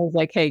store, I was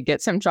like, hey,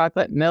 get some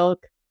chocolate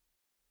milk.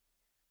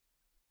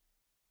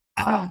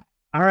 All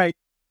right.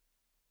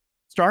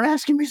 Start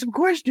asking me some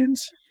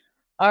questions.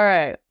 All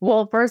right.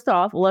 Well, first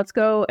off, let's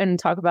go and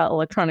talk about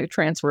electronic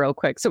transfer real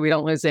quick so we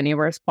don't lose any of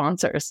our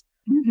sponsors.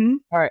 Mm-hmm.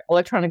 All right.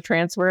 Electronic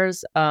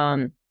transfers.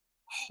 One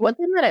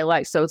thing that I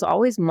like, so it's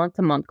always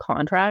month-to-month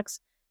contracts.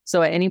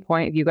 So at any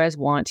point, if you guys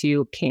want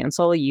to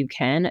cancel, you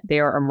can. They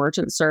are a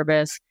merchant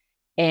service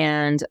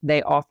and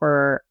they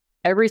offer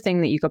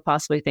everything that you could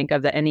possibly think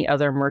of that any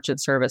other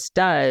merchant service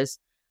does.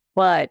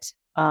 But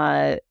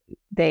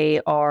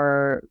they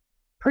are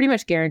pretty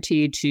much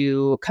guaranteed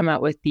to come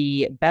out with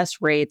the best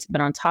rates.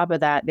 But on top of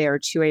that, they are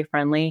 2A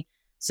friendly.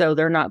 So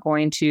they're not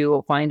going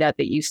to find out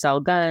that you sell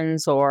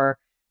guns or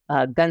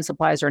gun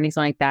supplies or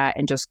anything like that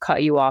and just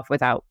cut you off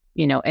without,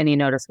 any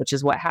notice, which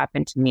is what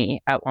happened to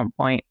me at one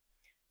point.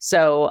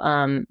 So,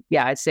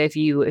 I'd say if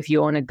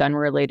you own a gun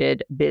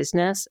related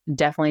business,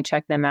 definitely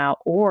check them out.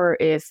 Or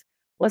if,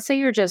 let's say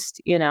you're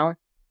just, you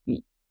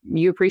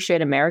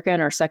appreciate American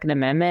or Second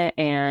Amendment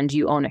and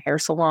you own a hair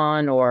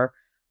salon or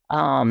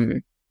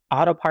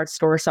auto parts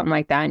store or something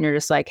like that. And you're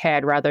just like, hey,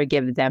 I'd rather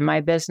give them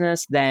my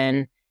business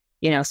than,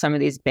 some of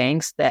these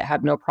banks that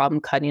have no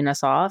problem cutting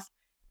us off.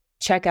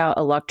 Check out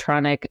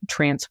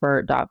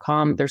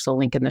electronictransfer.com. There's a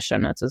link in the show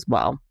notes as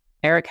well.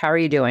 Eric, how are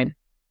you doing?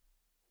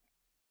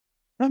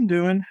 I'm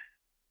doing.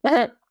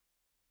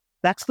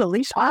 That's the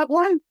least hot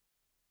one.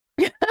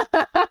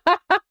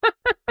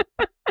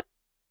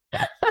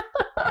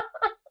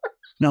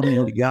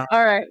 No, God.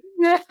 All right.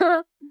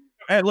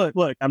 Hey,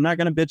 look. I'm not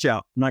gonna bitch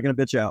out.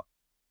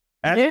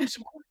 Ask me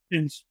some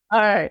questions. All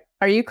right.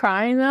 Are you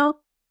crying though?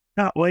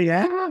 Well,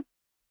 yeah.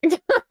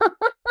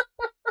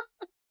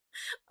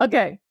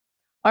 Okay.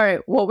 All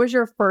right. What was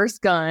your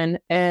first gun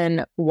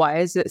and why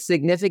is it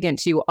significant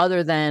to you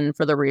other than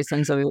for the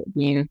reasons of it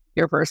being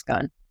your first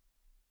gun?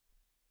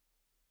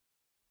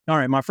 All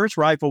right. My first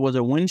rifle was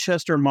a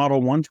Winchester Model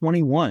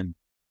 121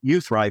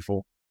 youth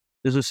rifle.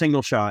 It was a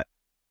single shot.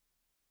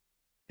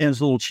 And it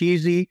was a little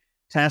cheesy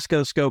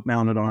Tasco scope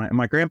mounted on it. And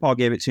my grandpa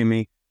gave it to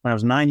me when I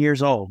was 9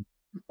 years old.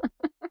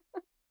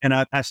 And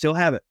I still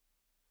have it.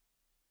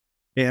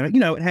 And,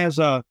 it has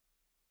a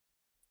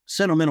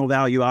sentimental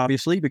value,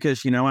 obviously,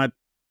 because, I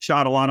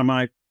shot a lot of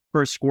my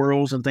first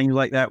squirrels and things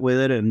like that with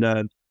it.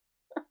 And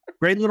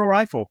great little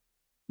rifle.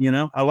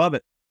 I love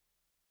it.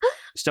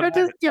 Still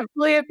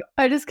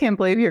I just can't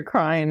believe you're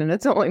crying and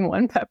it's only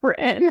one pepper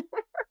in.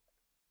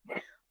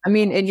 I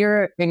mean, in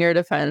your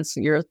defense,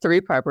 you're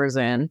 3 peppers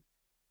in,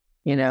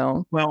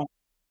 Well,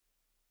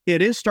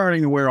 it is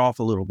starting to wear off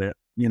a little bit,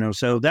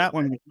 so that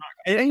one,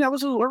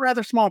 was a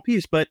rather small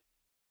piece, but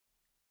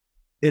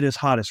it is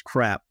hot as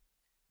crap.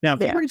 Now,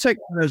 if you were to take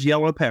one of those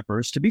yellow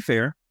peppers, to be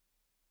fair,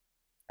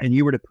 and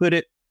you were to put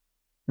it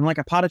in like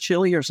a pot of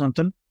chili or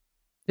something,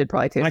 it'd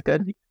probably taste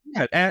good.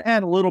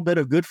 Add a little bit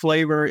of good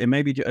flavor and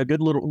maybe a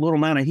good little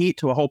amount of heat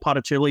to a whole pot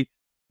of chili.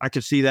 I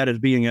could see that as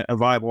being a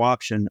viable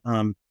option.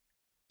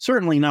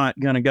 Certainly not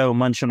going to go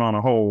munching on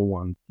a whole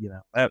one.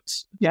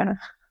 That's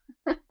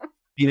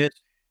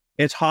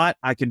it's hot.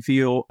 I can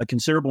feel a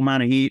considerable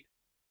amount of heat.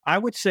 I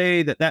would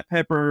say that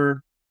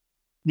pepper,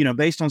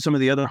 based on some of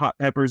the other hot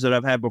peppers that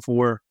I've had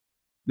before,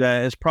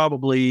 that is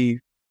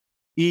probably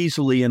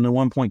easily in the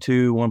 1.2,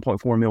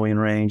 1.4 million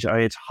range.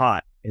 It's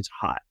hot. It's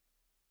hot.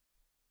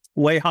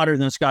 Way hotter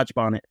than a Scotch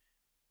bonnet.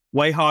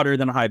 Way hotter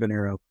than a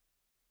habanero.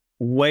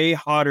 Way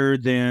hotter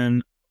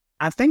than,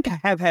 I think I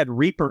have had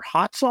Reaper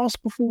hot sauce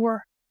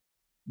before,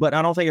 but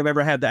I don't think I've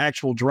ever had the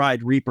actual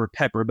dried Reaper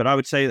pepper. But I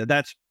would say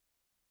it's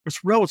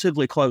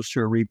relatively close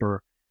to a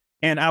Reaper.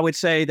 And I would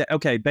say that,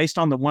 okay, based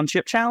on the one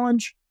chip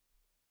challenge,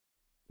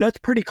 that's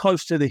pretty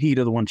close to the heat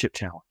of the one chip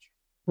challenge.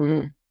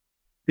 Mm-hmm.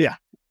 Yeah.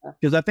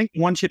 Because I think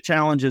one chip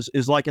challenge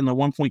is like in the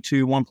 1.2,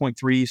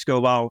 1.3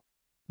 Scoville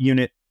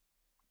unit,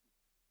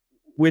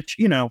 which,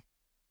 don't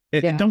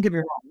get me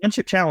wrong, one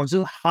chip challenge is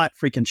a hot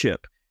freaking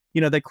chip.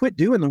 They quit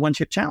doing the one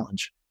chip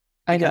challenge.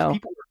 I know.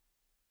 People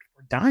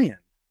were dying.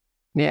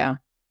 Yeah.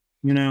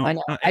 I know.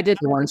 I did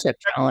the one chip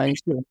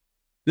challenge.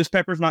 This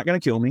pepper's not going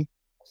to kill me.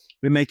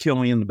 It may kill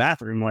me in the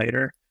bathroom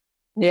later.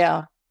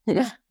 Yeah.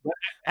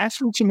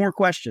 Ask me some more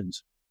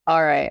questions.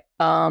 All right.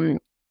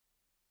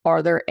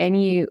 Are there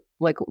any,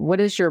 what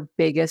is your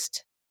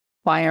biggest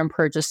firearm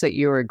purchase that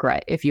you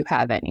regret, if you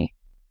have any?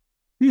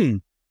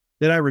 Did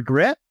I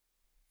regret?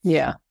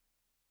 Yeah.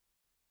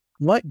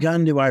 What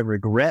gun do I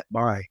regret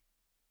buying?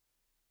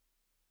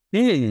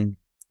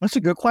 That's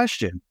a good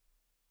question.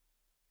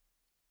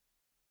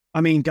 I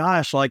mean,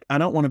 gosh, I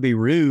don't want to be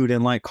rude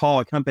and call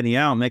a company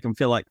out and make them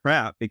feel like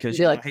crap because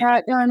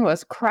that gun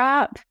was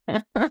crap.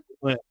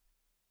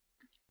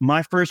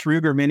 My first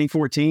Ruger Mini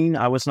 14,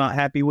 I was not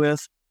happy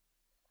with,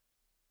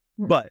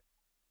 but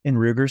in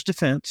Ruger's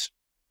defense,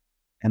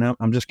 and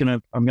I'm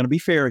going to be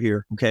fair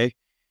here. Okay.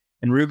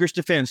 In Ruger's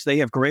defense, they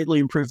have greatly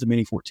improved the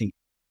Mini 14.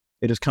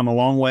 It has come a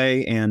long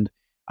way. And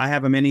I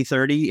have a Mini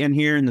 30 in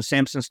here in the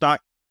Samson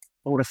stock.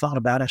 I would have thought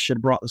about it. I should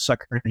have brought the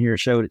sucker in here and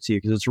showed it to you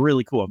because it's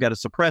really cool. I've got a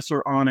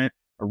suppressor on it,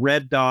 a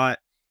red dot,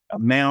 a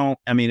mount.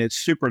 I mean, it's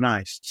super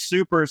nice,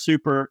 super,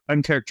 super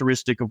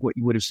uncharacteristic of what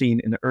you would have seen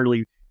in the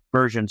early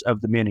versions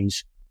of the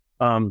Minis.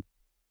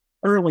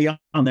 Early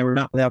on, they were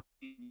not without.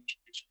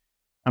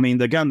 I mean,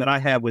 the gun that I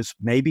had was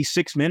maybe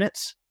 6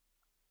 minutes.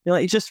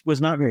 It just was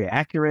not very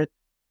accurate.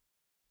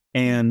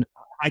 And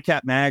high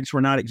cap mags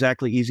were not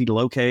exactly easy to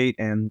locate.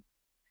 And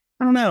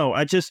I don't know.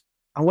 I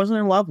wasn't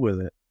in love with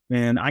it.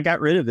 And I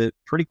got rid of it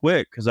pretty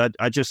quick because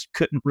I just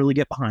couldn't really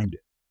get behind it.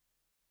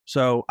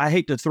 So I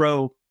hate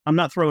to I'm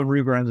not throwing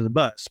Ruger under the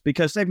bus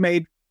because they've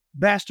made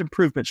vast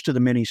improvements to the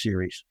Mini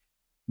series.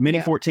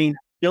 Mini 14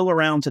 still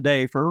around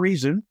today for a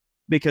reason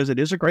because it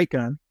is a great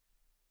gun.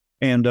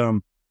 And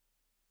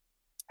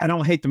I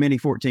don't hate the Mini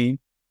 14,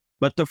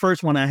 but the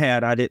first one I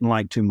had, I didn't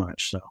like too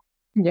much. So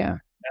yeah,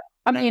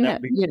 I mean,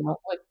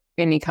 with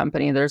any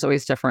company, there's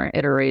always different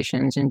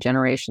iterations and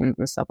generations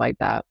and stuff like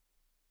that.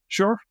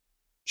 Sure.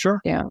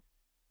 Yeah.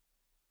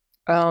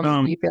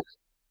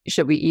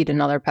 Should we eat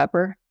another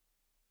pepper?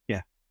 Yeah,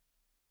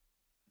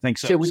 I think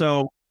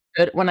so.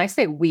 When I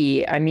say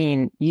we, I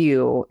mean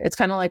you. It's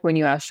kind of like when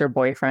you ask your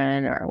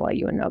boyfriend, or well,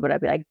 you would know, but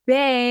I'd be like,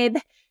 babe,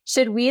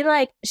 should we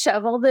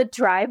shovel the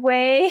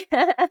driveway?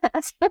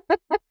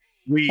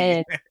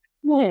 And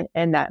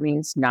that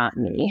means not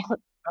me.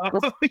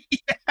 Oh,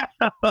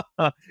 yeah.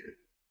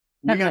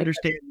 We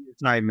understand the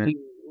assignment.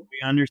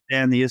 We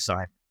understand the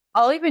assignment.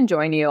 I'll even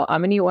join you.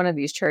 I'm gonna eat one of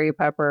these cherry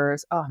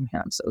peppers. Oh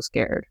man, I'm so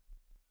scared.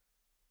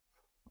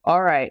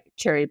 All right,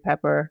 cherry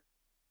pepper.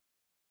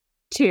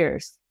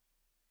 Cheers.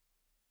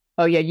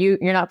 Oh yeah, you're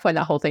not putting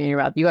that whole thing in your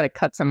mouth. You got to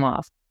cut some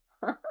off.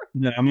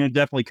 No, I'm gonna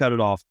definitely cut it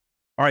off.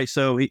 All right,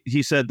 so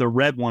he said the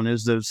red one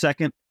is the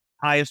second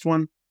highest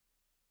one.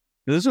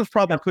 This is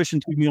probably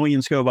pushing 2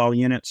 million Scoville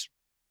units.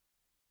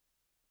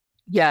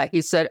 Yeah,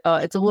 he said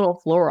it's a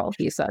little floral.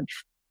 He said.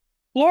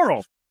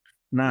 Floral.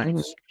 Nice.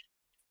 Mm-hmm.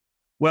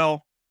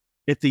 Well,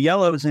 if the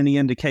yellow is any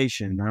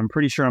indication, I'm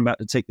pretty sure I'm about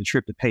to take the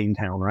trip to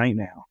Town right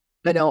now.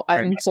 I know.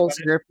 I'm so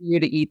scared for you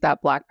to eat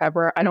that black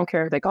pepper. I don't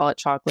care if they call it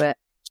chocolate.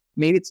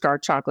 Maybe it's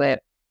dark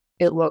chocolate.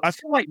 It looks. I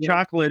feel like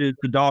chocolate is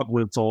the dog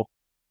whistle.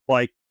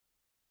 Like,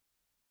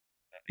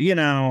 you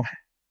know.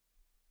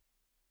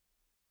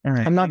 All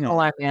right. I'm not gonna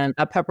lie, man.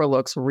 That pepper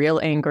looks real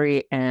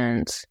angry,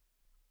 and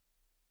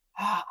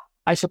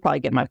I should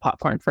probably get my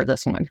popcorn for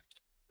this one.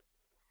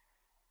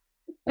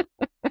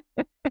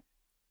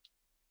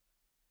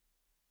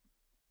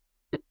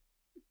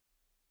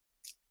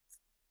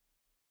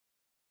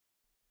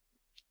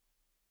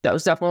 That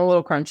was definitely a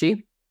little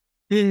crunchy.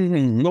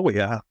 Oh,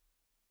 yeah.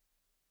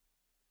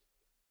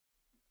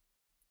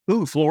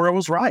 Ooh, Flora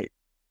was right.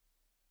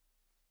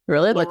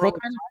 Really? Like what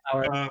kind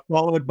of flour?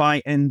 Followed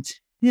by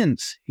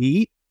intense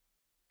heat.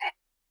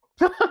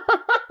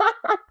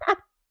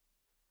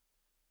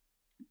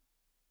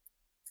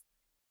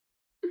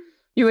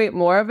 You ate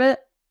more of it?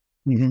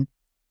 Mm-hmm.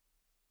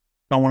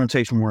 I want to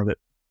taste more of it.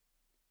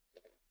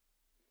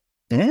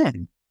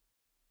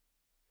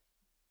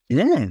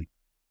 Yeah.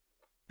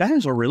 That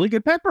is a really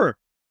good pepper.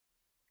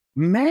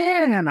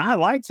 Man, I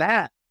like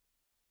that.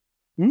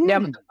 Yeah,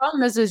 but the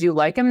problem is you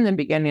like them in the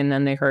beginning and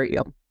then they hurt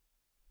you.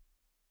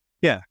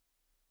 Yeah.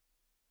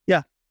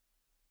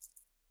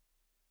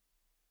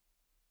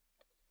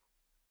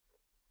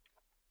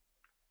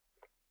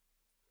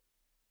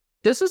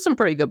 This is some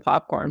pretty good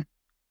popcorn.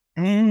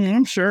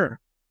 I'm sure.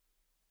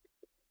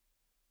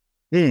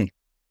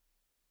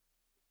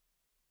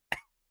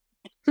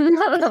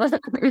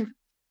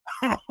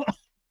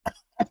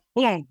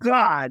 Oh,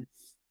 God.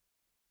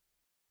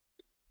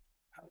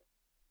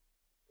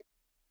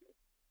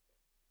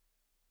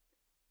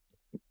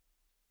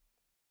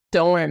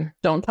 Don't worry.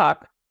 Don't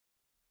talk.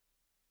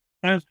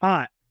 That's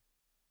hot.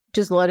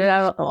 Just let it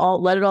out.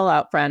 Let it all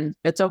out, friend.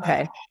 It's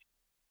okay.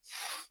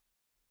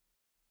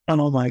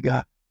 Oh my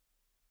God.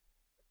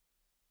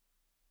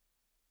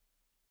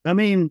 I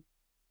mean,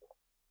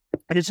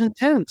 it's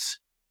intense.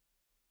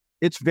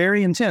 It's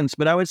very intense,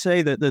 but I would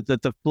say that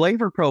the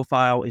flavor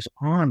profile is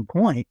on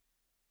point.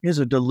 It's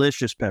a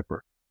delicious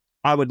pepper.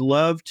 I would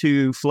love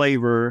to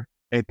flavor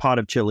a pot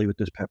of chili with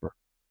this pepper.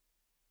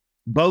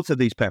 Both of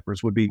these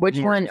peppers would be. Which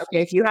one?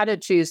 Okay, if you had to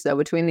choose though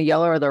between the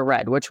yellow or the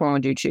red, which one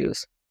would you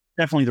choose?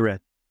 Definitely the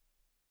red.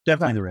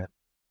 Definitely the red.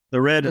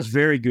 The red is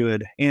very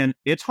good, and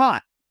it's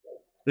hot.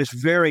 It's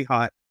very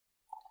hot.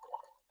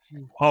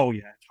 Oh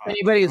yeah. If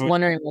anybody's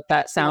wondering what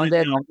that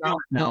sounded,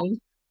 no.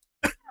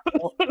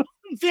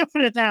 Feeling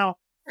it now.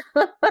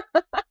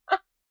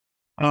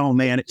 Oh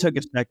man, it took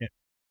a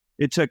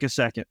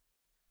second.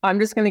 I'm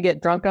just gonna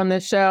get drunk on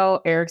this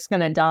show. Eric's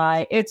gonna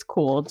die. It's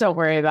cool. Don't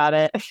worry about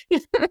it.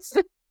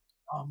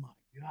 Oh my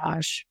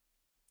gosh.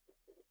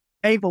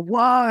 Ava,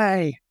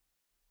 why?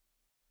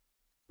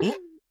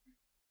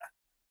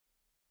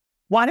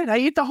 Why did I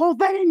eat the whole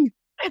thing?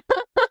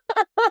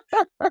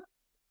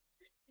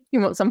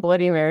 You want some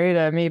Bloody Mary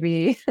to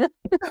maybe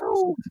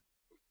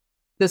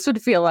This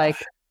would feel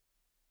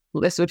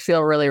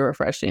really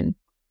refreshing.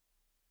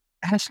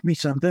 Ask me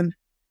something.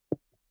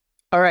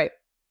 All right.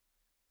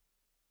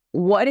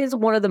 What is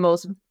one of the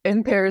most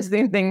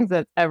embarrassing things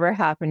that's ever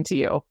happened to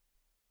you?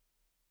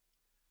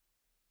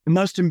 The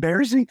most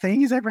embarrassing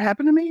thing has ever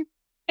happened to me?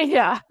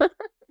 Yeah.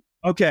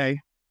 Okay.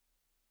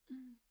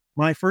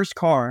 My first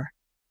car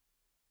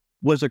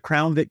was a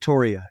Crown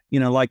Victoria,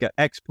 like an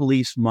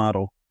ex-police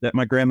model that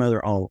my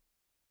grandmother owned.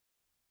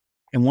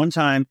 And one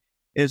time,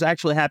 it was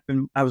actually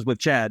happened, I was with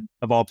Chad,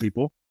 of all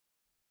people,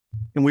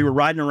 and we were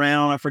riding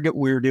around. I forget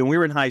what we were doing. We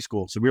were in high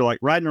school, so we were like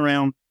riding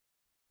around,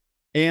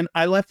 and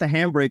I left the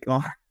handbrake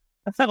on.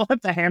 And,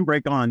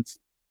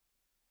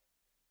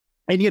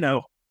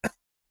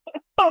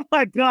 oh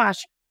my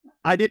gosh,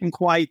 I didn't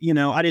quite,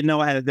 I didn't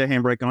know I had the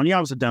handbrake on. I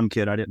was a dumb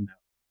kid. I didn't know.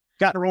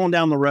 Got rolling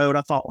down the road.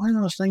 I thought, why are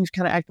those things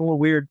kind of acting a little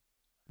weird?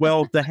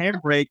 Well, the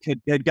handbrake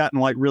had gotten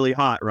like really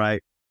hot,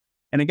 right?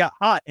 And it got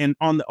hot. And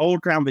on the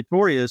old Crown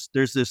Victorias,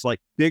 there's this like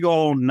big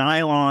old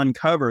nylon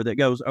cover that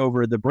goes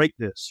over the brake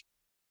disc.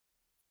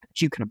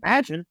 But you can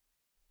imagine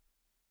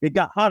it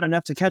got hot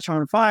enough to catch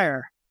on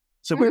fire.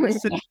 So we were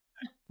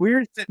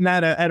sitting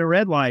at a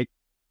red light.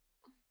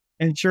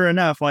 And sure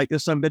enough, like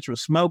this some bitch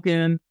was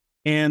smoking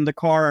and the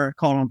car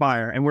caught on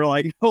fire. And we're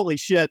like, holy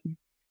shit.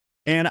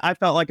 And I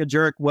felt like a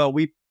jerk. Well,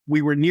 we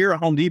were near a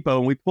Home Depot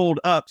and we pulled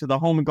up to the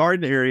home and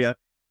garden area.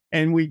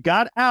 And we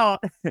got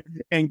out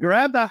and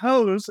grabbed the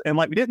hose, and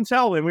like we didn't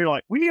tell them. We were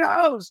like, "We need a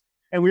hose,"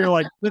 and we were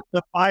like, "Put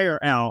the fire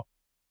out."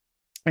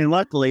 And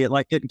luckily, it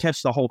like didn't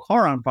catch the whole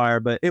car on fire,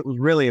 but it was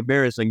really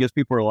embarrassing because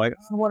people were like,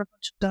 "Oh, what a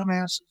bunch of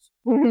dumbasses!"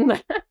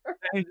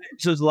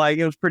 It's just like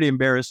it was pretty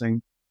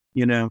embarrassing,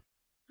 And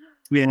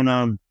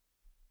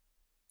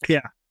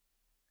yeah,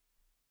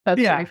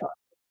 That's yeah.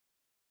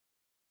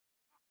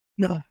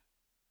 No.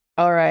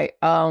 All right.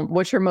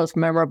 What's your most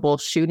memorable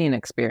shooting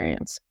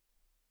experience?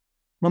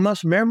 My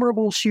most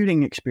memorable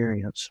shooting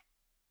experience.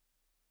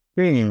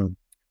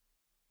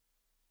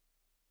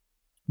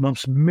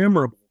 Most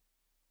memorable.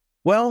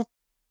 Well,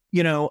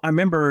 I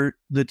remember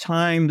the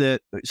time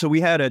so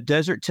we had a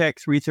Desert Tech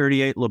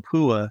 338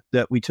 Lapua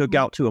that we took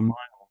out to a mile.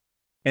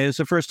 And it's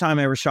the first time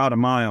I ever shot a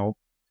mile.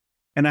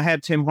 And I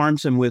had Tim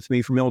Harmson with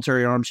me from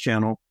Military Arms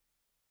Channel.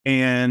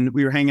 And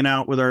we were hanging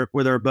out with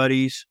our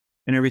buddies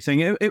and everything.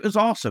 It was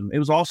awesome. It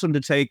was awesome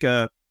to take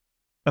a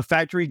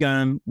factory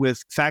gun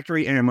with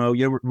factory ammo.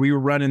 We were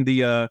running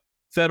the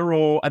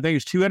Federal, I think it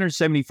was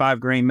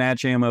 275 grain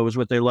match ammo was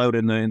what they load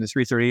in the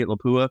 338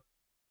 Lapua.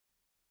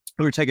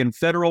 We were taking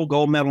Federal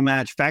gold medal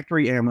match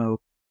factory ammo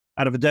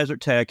out of a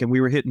Desert Tech, and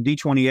we were hitting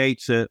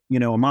D28s at,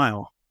 a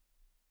mile.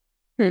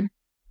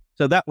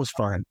 So that was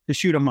fun to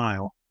shoot a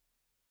mile.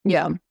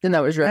 Yeah. And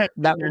that was your,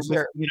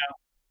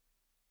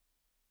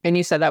 and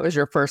you said that was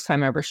your first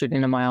time ever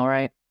shooting a mile,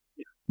 right?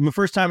 My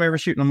first time ever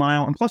shooting a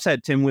mile. And plus I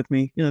had Tim with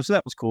me, so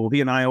that was cool.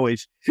 He and I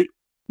always,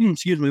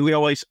 we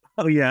always,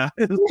 oh yeah.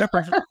 You're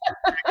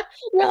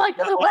like,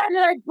 why did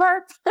I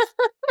burp?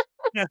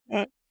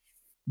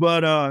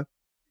 But,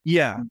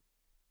 yeah.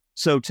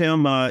 So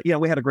Tim,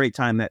 we had a great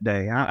time that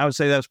day. I would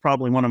say that's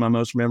probably one of my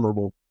most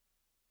memorable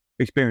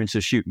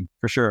experiences shooting,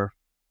 for sure.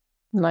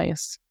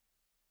 Nice.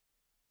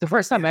 The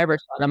first time I ever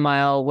shot a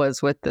mile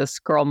was with this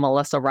girl,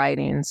 Melissa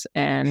Ridings,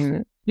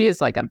 and she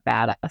is like a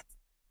badass.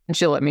 And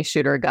she let me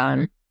shoot her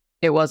gun.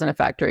 It wasn't a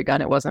factory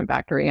gun. It wasn't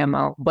factory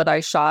ammo, but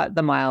I shot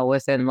the mile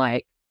within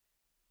 3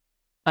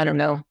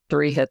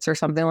 hits or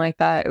something like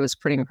that. It was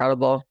pretty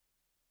incredible.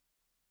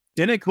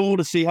 Isn't it cool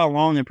to see how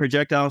long a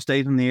projectile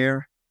stays in the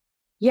air?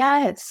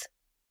 Yes,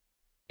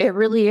 it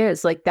really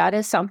is. Like, that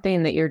is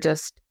something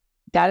that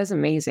that is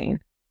amazing.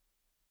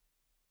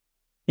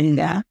 Mm-hmm.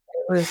 Yeah.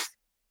 It was,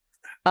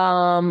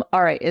 all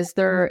right. Is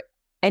there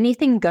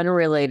anything gun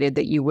related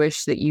that you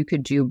wish that you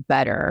could do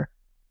better?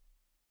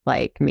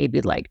 Like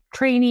maybe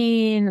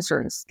training, a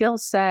certain skill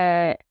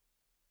set?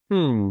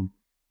 I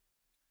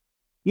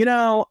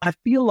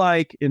feel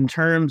like in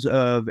terms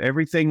of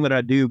everything that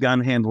I do gun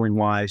handling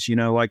wise,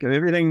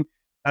 everything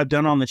I've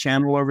done on the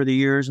channel over the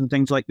years and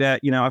things like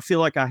that, I feel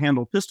like I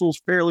handle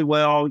pistols fairly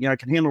well. I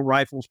can handle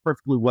rifles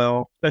perfectly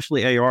well,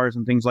 especially ARs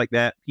and things like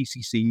that,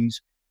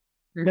 PCCs.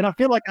 Mm-hmm. And I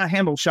feel like I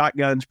handle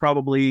shotguns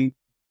probably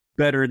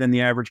better than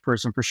the average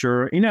person for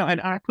sure. And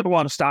I put a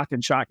lot of stock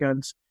in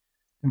shotguns.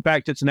 In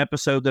fact, it's an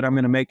episode that I'm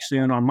going to make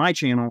soon on my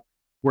channel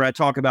where I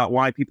talk about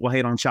why people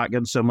hate on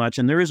shotguns so much.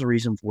 And there is a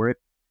reason for it.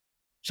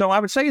 So I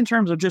would say in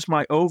terms of just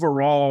my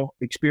overall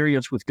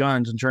experience with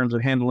guns, in terms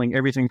of handling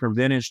everything from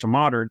vintage to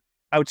modern,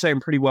 I would say I'm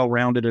pretty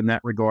well-rounded in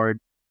that regard.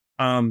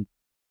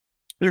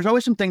 There's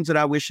always some things that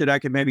I wish that I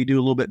could maybe do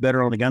a little bit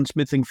better on the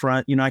gunsmithing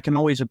front. I can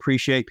always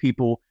appreciate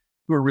people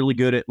who are really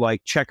good at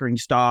checkering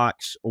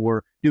stocks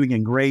or doing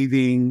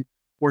engraving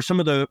or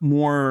some of the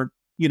more,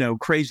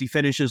 crazy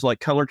finishes like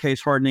color case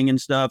hardening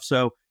and stuff.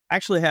 So I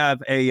actually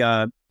have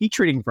a heat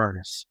treating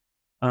furnace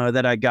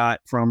that I got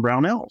from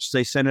Brownells.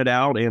 They sent it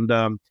out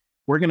and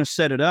we're going to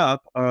set it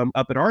up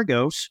at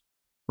Argos,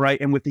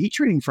 right? And with the heat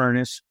treating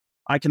furnace,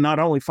 I can not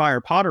only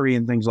fire pottery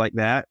and things like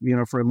that,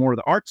 for more of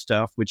the art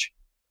stuff, which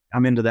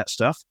I'm into that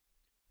stuff,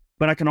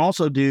 but I can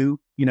also do,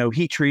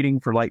 heat treating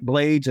for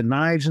blades and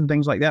knives and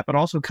things like that, but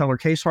also color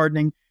case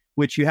hardening,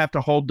 which you have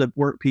to hold the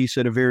workpiece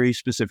at a very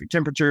specific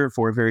temperature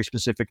for a very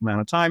specific amount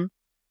of time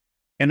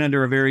and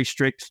under a very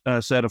strict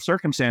set of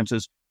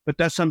circumstances. But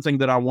that's something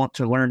that I want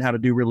to learn how to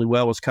do really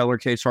well is color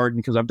case harden,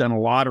 because I've done a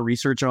lot of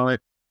research on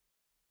it.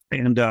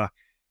 And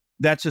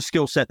that's a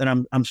skill set that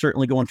I'm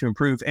certainly going to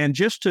improve. And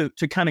just to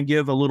kind of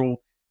give a little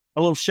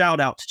shout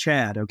out to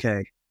Chad,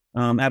 okay,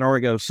 at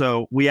Argos.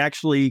 So we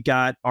actually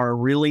got our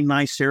really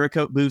nice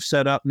Cerakote booth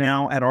set up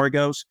now at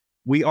Argos.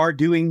 We are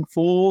doing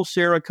full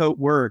Cerakote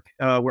work.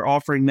 We're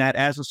offering that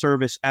as a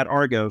service at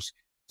Argos.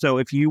 So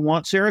if you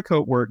want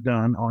Cerakote work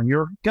done on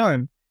your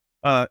gun,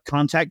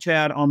 contact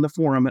Chad on the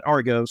forum at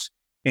Argos,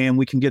 and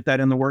we can get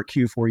that in the work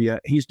queue for you.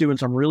 He's doing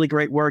some really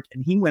great work,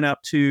 and he went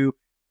up to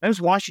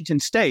Washington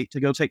State to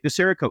go take the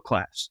Cerakote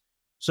class.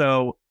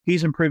 So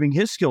he's improving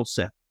his skill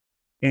set.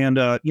 And,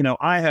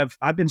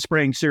 I've been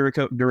spraying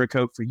Cerakote and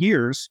Durakote for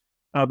years,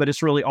 but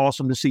it's really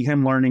awesome to see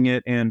him learning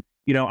it. And,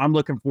 I'm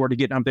looking forward to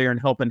getting up there and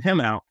helping him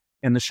out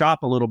in the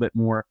shop a little bit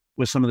more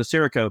with some of the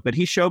Cerakote. But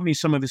he showed me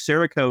some of his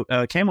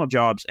Cerakote camo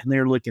jobs, and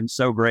they're looking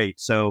so great.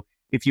 So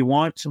if you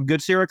want some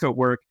good Cerakote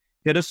work,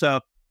 hit us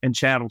up, and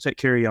Chad will take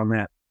care of you on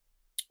that.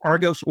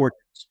 Argos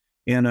Orchids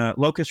in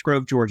Locust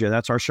Grove, Georgia.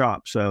 That's our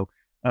shop. So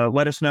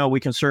let us know.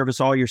 We can service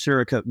all your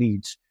Cerakote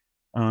needs.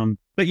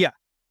 But yeah,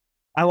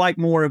 I like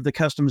more of the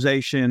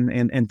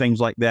customization and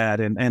things like that.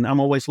 And I'm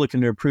always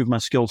looking to improve my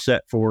skill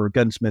set for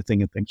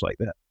gunsmithing and things like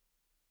that.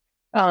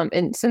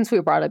 And since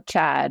we brought up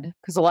Chad,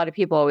 because a lot of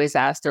people always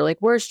ask, they're like,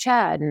 where's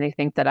Chad? And they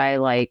think that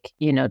I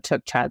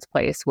took Chad's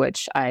place,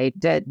 which I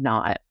did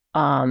not.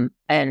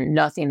 And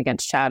nothing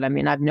against Chad. I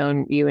mean, I've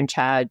known you and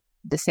Chad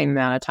the same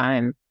amount of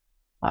time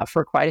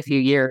for quite a few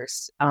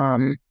years.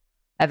 I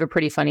have a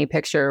pretty funny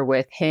picture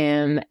with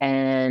him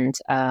and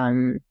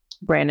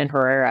Brandon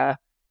Herrera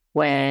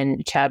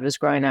when Chad was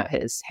growing out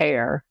his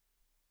hair.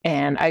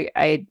 And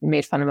I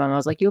made fun of him. I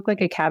was like, you look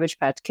like a Cabbage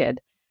Patch Kid.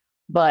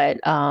 But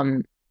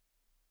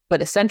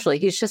essentially,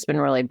 he's just been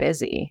really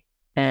busy.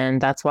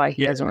 and that's why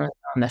he Yeah. doesn't really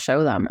on the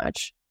show that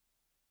much.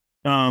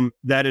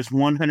 That is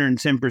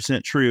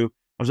 110% true.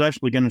 I was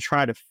actually going to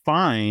try to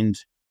find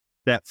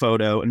that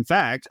photo. In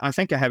fact, I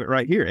think I have it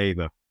right here,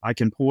 Ava. I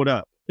can pull it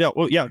up. Yeah,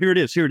 well, yeah, here it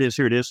is. Here it is.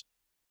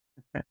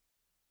 Here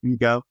you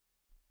go.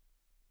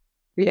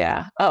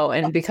 Yeah. Oh,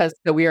 and because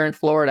we were in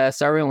Florida,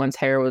 so everyone's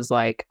hair was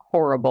like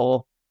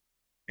horrible.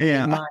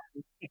 Yeah.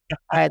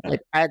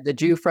 Like I had the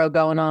Jufro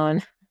going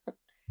on.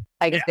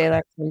 I can say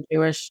that I'm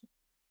Jewish.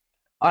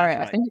 All right,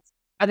 Right.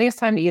 I think it's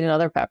time to eat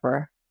another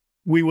pepper.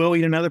 We will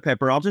eat another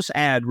pepper. I'll just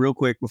add real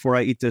quick before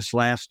I eat this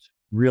last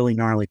really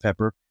gnarly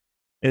pepper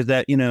is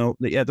that,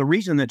 the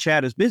reason that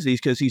Chad is busy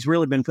is because he's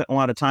really been putting a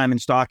lot of time and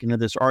stock into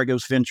this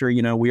Argos venture.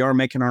 We are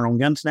making our own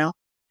guns now,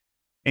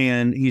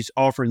 and he's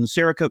offering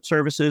Cerakote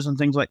services and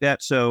things like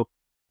that. So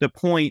the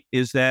point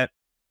is that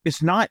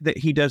it's not that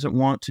he doesn't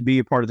want to be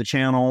a part of the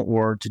channel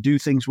or to do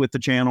things with the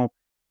channel,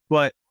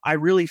 but I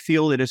really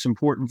feel that it's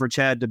important for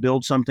Chad to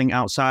build something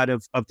outside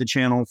of the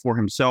channel for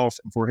himself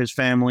and for his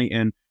family.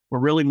 And we're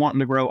really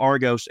wanting to grow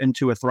Argos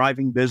into a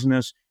thriving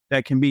business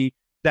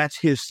that's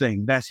his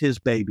thing. That's his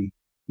baby.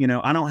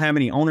 I don't have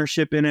any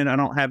ownership in it. I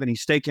don't have any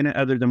stake in it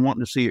other than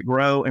wanting to see it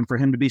grow and for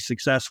him to be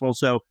successful.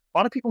 So a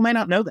lot of people may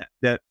not know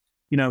that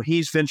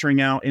he's venturing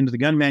out into the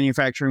gun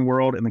manufacturing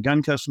world and the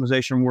gun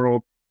customization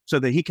world so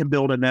that he can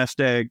build a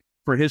nest egg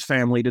for his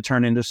family to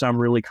turn into some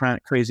really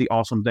crazy,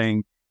 awesome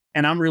thing.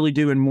 And I'm really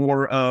doing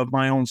more of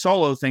my own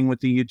solo thing with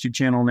the YouTube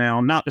channel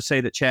now. Not to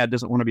say that Chad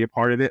doesn't want to be a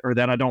part of it or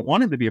that I don't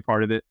want him to be a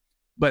part of it,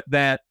 but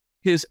that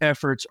his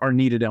efforts are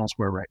needed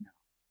elsewhere right now.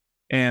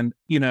 And,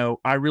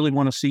 I really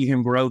want to see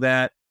him grow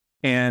that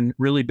and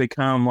really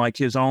become like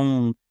his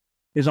own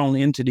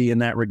entity in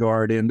that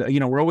regard. And,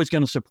 we're always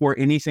going to support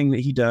anything that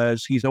he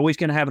does. He's always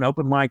going to have an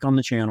open mic on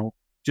the channel,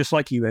 just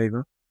like you,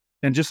 Ava.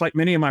 And just like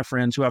many of my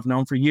friends who I've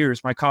known for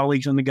years, my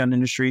colleagues in the gun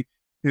industry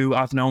who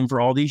I've known for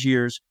all these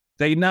years,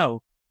 they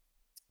know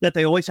that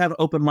they always have an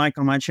open mic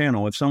on my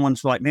channel. If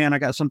someone's like, man, I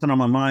got something on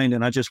my mind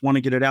and I just want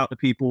to get it out to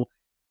people,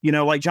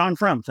 like John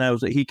Frump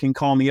knows that he can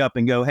call me up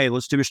and go, hey,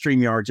 let's do a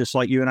StreamYard just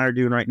like you and I are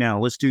doing right now.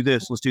 Let's do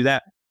this, let's do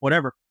that,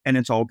 whatever. And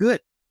it's all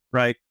good.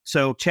 Right.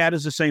 So Chad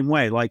is the same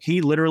way. Like he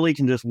literally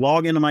can just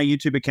log into my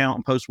YouTube account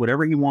and post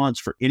whatever he wants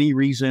for any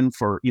reason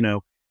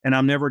and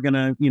I'm never going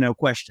to,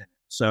 question it.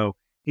 So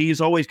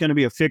he's always going to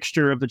be a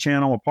fixture of the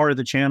channel, a part of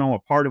the channel, a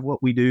part of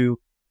what we do.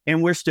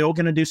 And we're still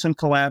going to do some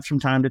collabs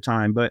from time to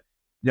time. But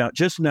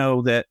just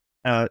know that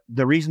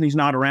the reason he's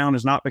not around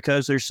is not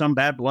because there's some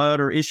bad blood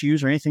or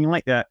issues or anything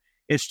like that.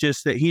 It's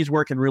just that he's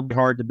working really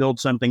hard to build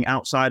something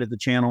outside of the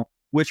channel,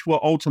 which will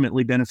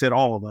ultimately benefit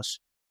all of us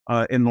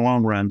in the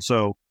long run.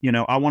 So,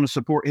 I want to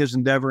support his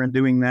endeavor in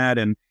doing that.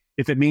 And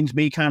if it means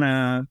me kind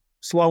of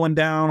slowing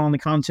down on the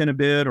content a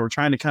bit or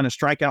trying to kind of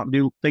strike out and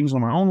do things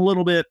on my own a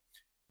little bit,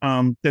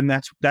 then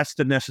that's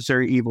the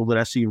necessary evil that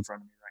I see in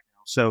front of me right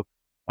now. So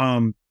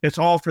it's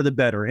all for the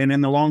better. And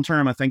in the long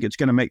term, I think it's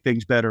going to make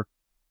things better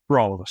for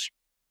all of us.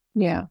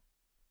 Yeah,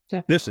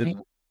 definitely.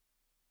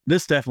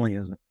 This definitely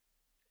isn't.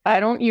 I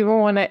don't even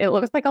want to. It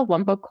looks like a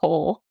lump of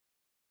coal.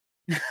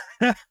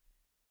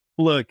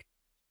 Look,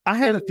 I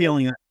have a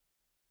feeling.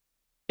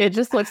 It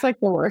just looks like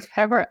the worst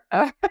ever.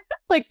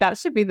 Like that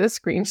should be the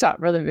screenshot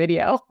for the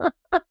video.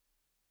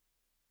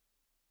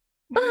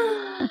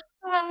 Oh,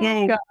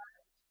 God.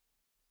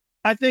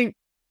 I think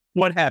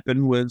what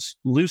happened was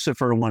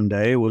Lucifer one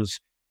day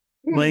was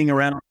laying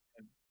around a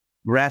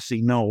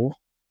grassy knoll.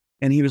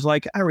 And he was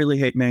like, I really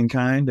hate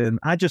mankind. And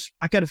I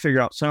got to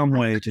figure out some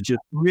way to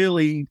just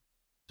really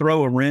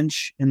throw a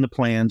wrench in the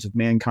plans of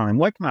mankind.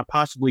 What can I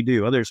possibly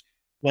do? Oh, there's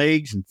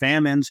plagues and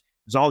famines.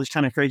 There's all these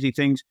kind of crazy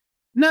things.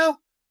 No.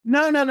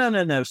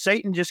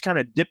 Satan just kind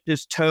of dipped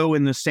his toe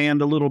in the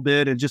sand a little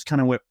bit and just kind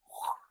of went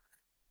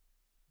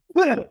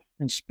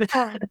and spit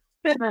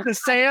the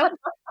sand.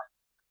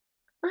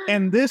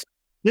 And this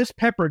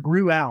pepper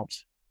grew out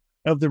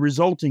of the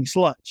resulting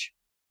sludge.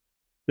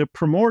 The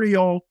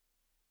primordial,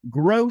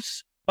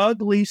 gross,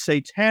 ugly,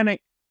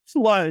 satanic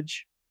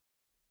sludge.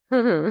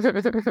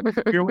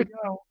 Here we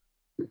go.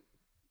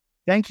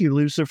 Thank you,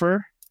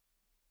 Lucifer.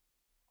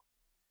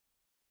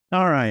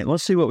 All right,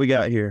 let's see what we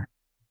got here.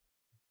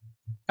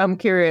 I'm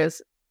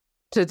curious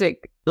to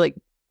take,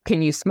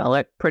 can you smell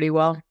it pretty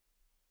well?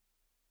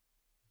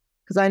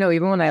 Because I know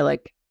even when I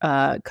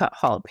cut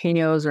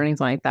jalapenos or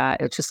anything like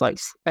that, it's just like,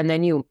 and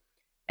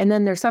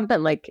then there's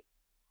something like,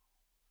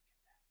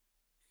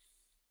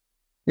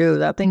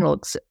 dude, that thing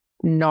looks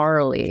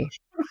gnarly.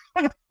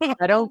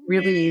 I don't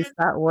really use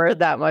that word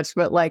that much,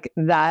 but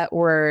that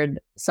word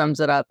sums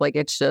it up.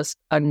 It's just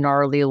a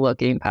gnarly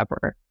looking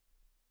pepper.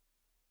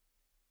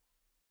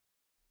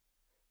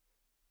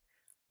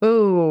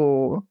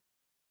 Ooh.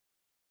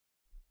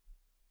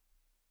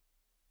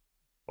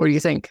 What do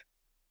you think?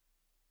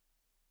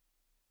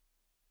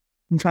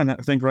 I'm trying not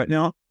to think right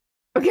now.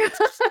 Okay.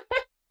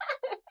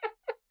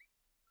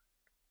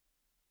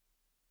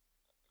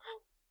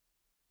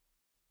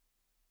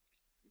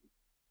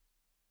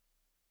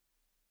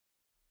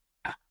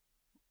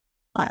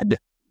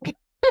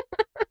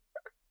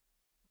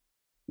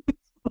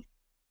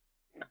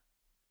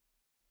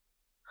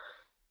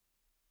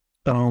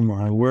 Oh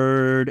my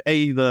word.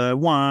 Ava,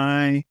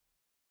 why?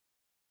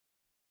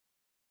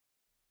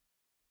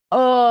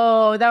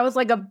 Oh, that was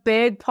like a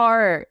big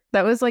part.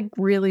 That was like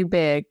really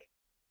big.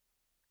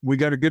 We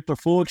got to get the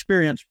full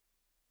experience.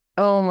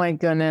 Oh my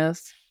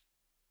goodness.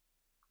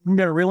 We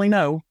got to really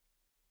know.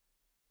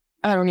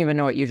 I don't even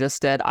know what you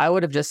just did. I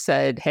would have just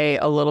said, hey,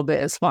 a little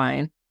bit is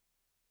fine.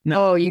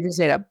 No. Oh, you just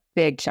ate a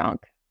big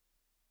chunk.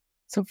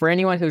 So for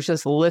anyone who's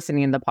just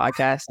listening to the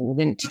podcast and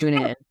didn't tune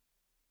in,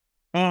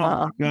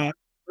 Oh, God.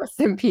 rest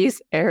in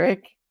peace,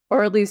 Eric,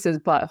 or at least his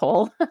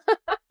butthole.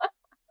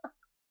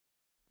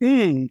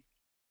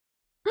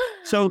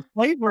 So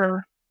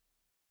flavor,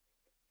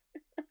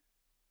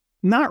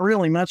 not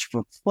really much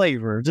for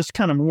flavor, just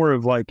kind of more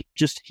of like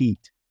just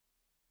heat.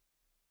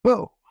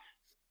 Whoa.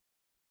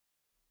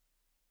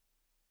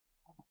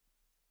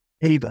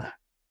 Ava.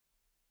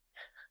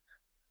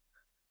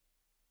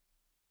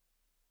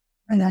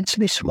 And that's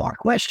me smart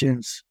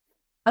questions.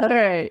 All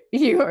right.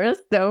 You are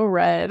so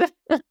red.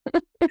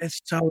 It's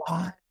so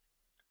hot.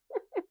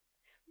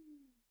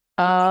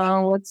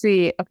 Let's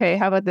see. Okay,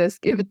 how about this?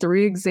 Give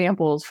 3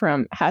 examples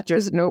from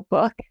Hatcher's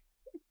notebook.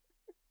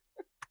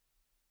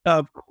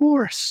 Of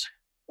course.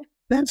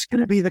 That's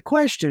going to be the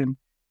question.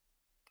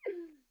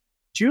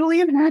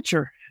 Julian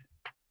Hatcher.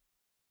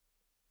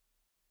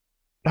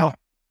 Oh.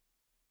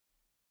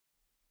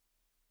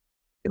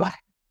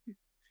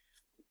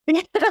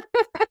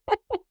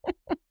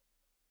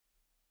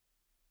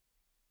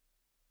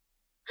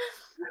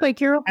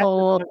 Like your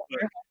whole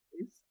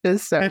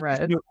is so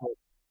red.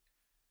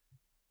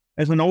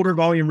 As an older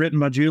volume written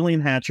by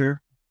Julian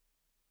Hatcher,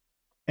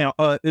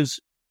 is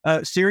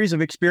a series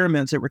of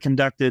experiments that were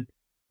conducted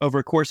over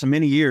a course of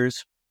many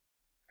years.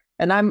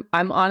 And I'm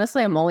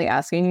honestly, I'm only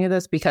asking you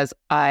this because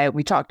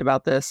we talked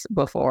about this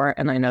before,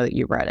 and I know that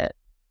you read it.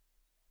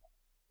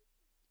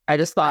 I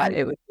just thought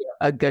it would be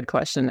a good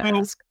question to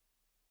ask.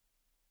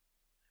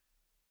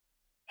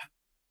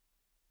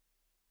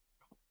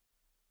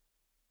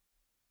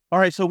 All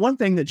right, so one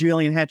thing that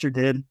Julian Hatcher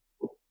did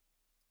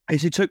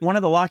is he took one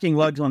of the locking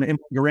lugs on an M1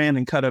 Garand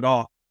and cut it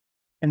off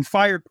and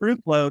fired proof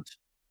loads.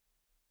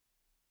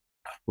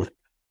 Out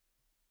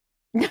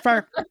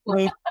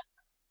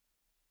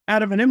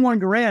of an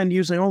M1 Garand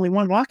using only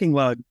one locking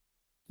lug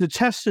to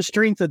test the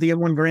strength of the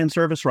M1 Garand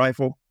service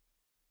rifle.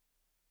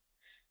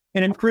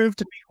 And it proved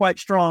to be quite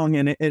strong,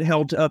 and it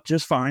held up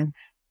just fine.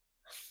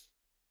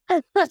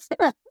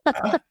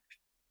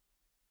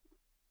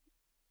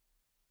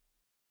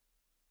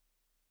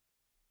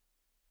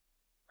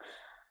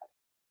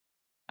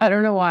 I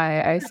don't know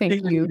why. I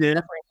think you did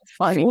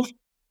funny.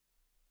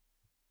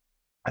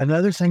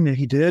 Another thing that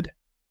he did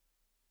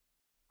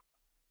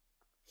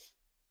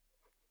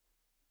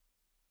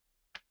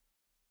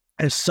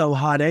is so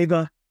hot,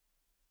 Ava.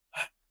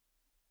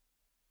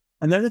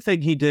 Another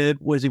thing he did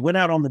was he went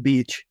out on the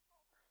beach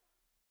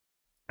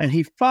and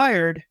he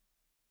fired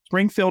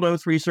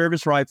Springfield 03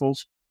 service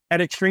rifles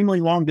at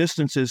extremely long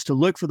distances to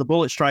look for the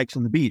bullet strikes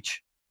on the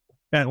beach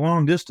at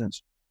long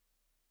distance.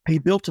 He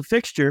built a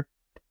fixture.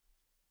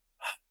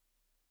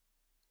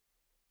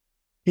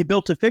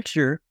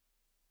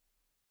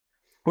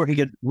 Where he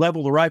could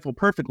level the rifle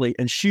perfectly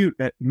and shoot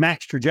at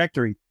max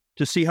trajectory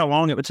to see how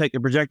long it would take the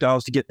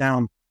projectiles to get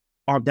down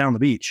the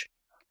beach.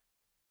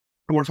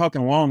 And we're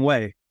talking a long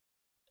way.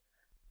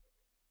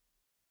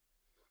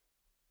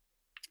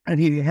 And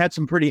he had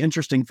some pretty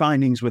interesting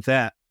findings with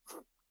that.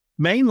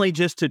 Mainly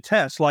just to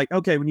test, like,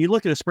 okay, when you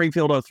look at a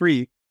Springfield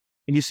 03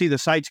 and you see the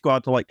sights go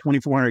out to like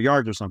 2,400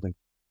 yards or something.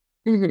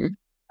 Mm-hmm.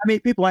 I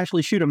mean, people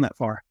actually shoot them that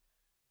far.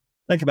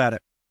 Think about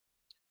it.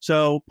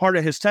 So part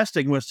of his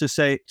testing was to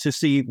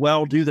see,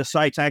 well, do the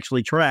sights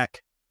actually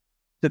track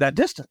to that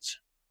distance?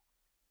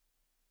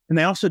 And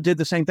they also did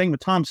the same thing with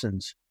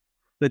Thompsons.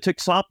 They took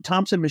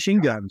Thompson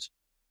machine guns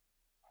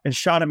and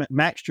shot them at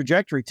max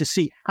trajectory to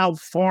see how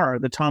far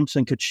the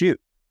Thompson could shoot.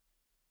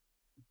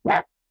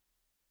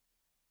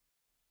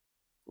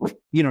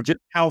 Just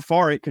how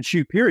far it could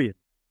shoot, period.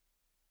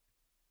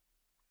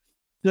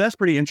 So that's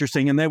pretty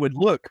interesting. And they would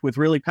look with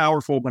really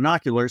powerful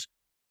binoculars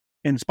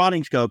and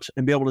spotting scopes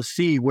and be able to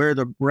see where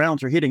the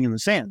rounds are hitting in the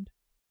sand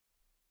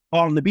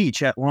on the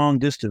beach at long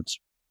distance.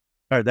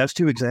 All right, that's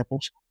 2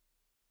 examples.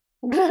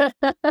 The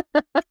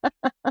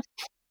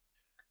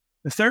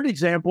third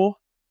example.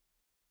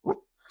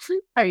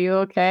 Are you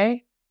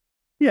okay?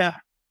 Yeah.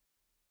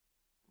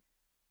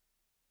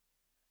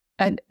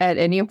 At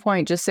any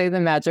point, just say the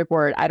magic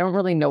word. I don't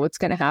really know what's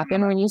going to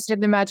happen when you say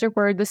the magic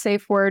word, the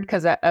safe word,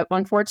 because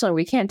unfortunately,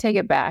 we can't take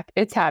it back.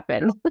 It's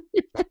happened.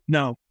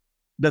 No.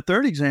 The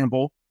third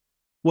example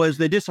was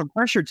they did some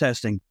pressure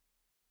testing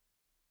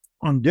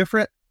on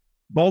different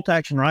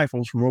bolt-action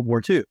rifles from World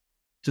War II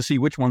to see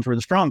which ones were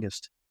the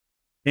strongest.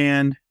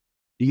 And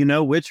do you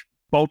know which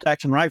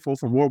bolt-action rifle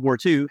from World War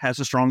II has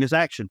the strongest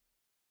action?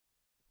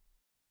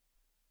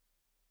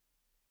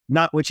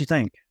 Not what you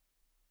think.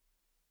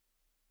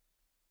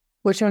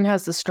 Which one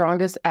has the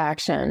strongest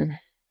action?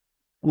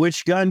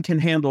 Which gun can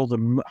handle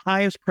the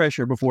highest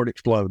pressure before it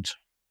explodes?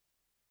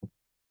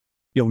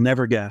 You'll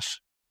never guess.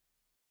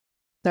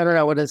 I don't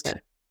know. What is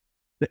it?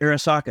 The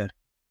Arisaka.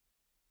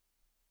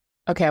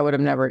 Okay, I would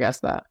have never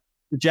guessed that.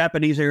 The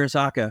Japanese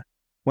Arisaka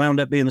wound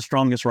up being the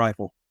strongest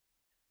rifle.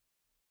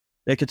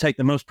 It could take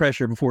the most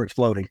pressure before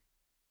exploding.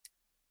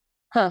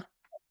 Huh.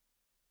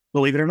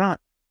 Believe it or not.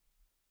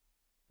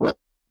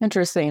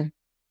 Interesting.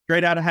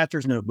 Straight out of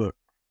Hatcher's Notebook.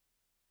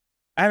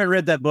 I haven't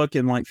read that book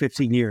in like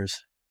 15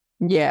 years.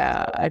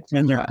 Yeah. I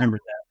remember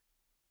that.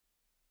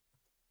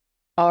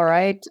 All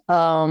right.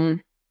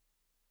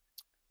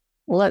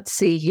 Let's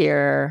see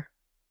here.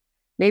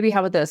 Maybe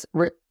how about this?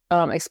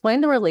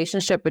 Explain the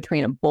relationship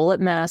between a bullet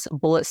mass,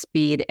 bullet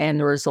speed, and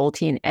the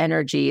resulting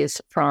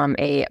energies from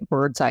a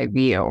bird's eye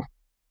view.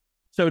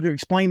 So to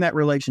explain that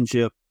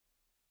relationship,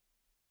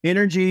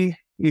 energy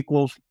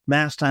equals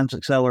mass times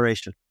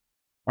acceleration.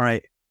 All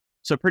right.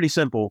 So pretty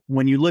simple.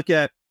 When you look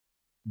at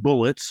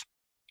bullets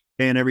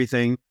and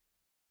everything,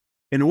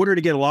 in order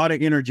to get a lot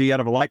of energy out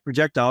of a light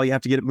projectile, you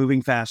have to get it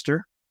moving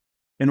faster.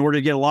 In order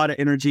to get a lot of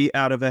energy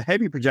out of a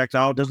heavy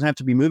projectile, it doesn't have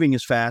to be moving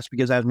as fast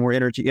because it has more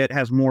energy. It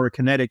has more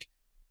kinetic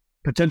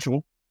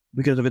potential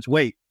because of its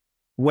weight.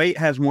 Weight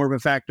has more of a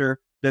factor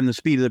than the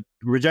speed of the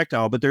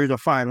projectile, but there's a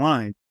fine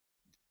line.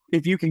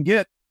 If you can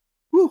get,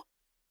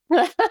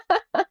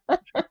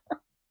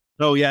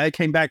 oh yeah, it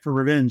came back for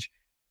revenge.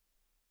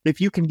 If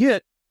you can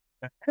get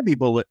a heavy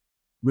bullet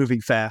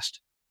moving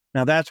fast,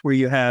 now that's where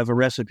you have a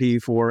recipe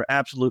for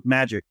absolute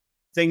magic.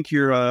 Think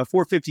your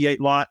 458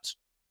 lots,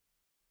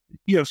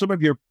 some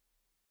of your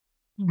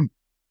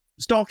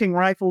stalking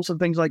rifles and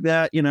things like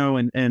that,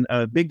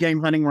 and big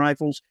game hunting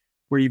rifles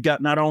where you've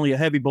got not only a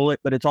heavy bullet,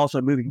 but it's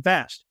also moving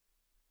fast.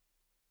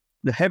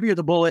 The heavier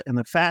the bullet and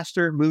the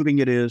faster moving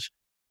it is,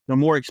 the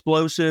more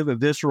explosive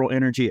and visceral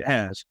energy it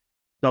has.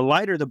 The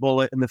lighter the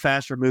bullet and the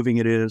faster moving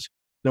it is,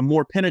 the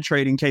more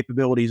penetrating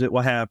capabilities it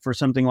will have for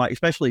something like,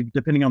 especially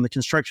depending on the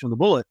construction of the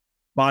bullet,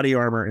 body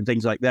armor and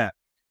things like that.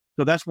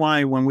 So that's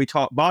why when we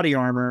talk body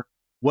armor,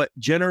 what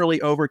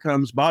generally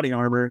overcomes body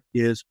armor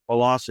is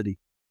velocity.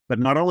 But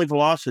not only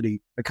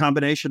velocity, a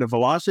combination of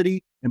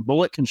velocity and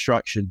bullet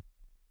construction.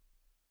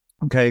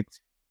 Okay,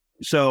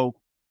 so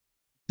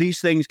these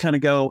things kind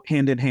of go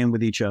hand in hand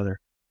with each other.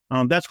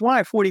 That's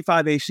why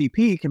 45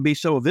 ACP can be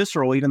so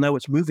visceral, even though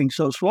it's moving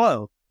so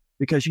slow,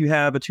 because you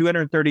have a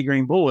 230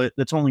 grain bullet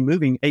that's only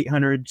moving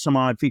 800 some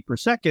odd feet per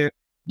second. It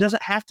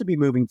doesn't have to be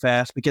moving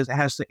fast because it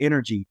has the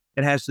energy.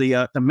 It has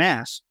the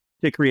mass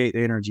to create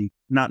the energy,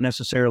 not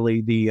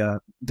necessarily the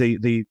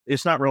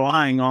it's not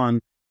relying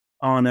on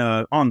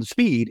the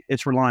speed.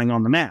 It's relying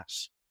on the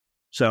mass.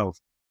 So,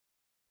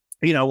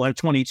 a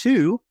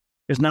 22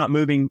 is not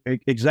moving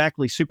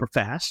exactly super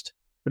fast,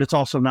 but it's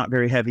also not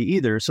very heavy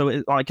either.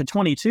 So like a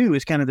 22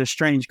 is kind of this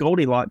strange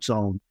Goldilocks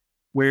zone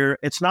where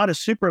it's not a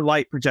super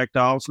light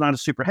projectile. It's not a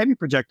super heavy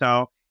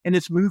projectile. And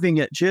it's moving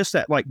at just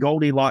that like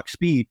Goldilocks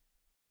speed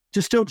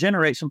to still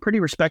generate some pretty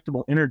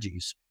respectable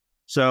energies.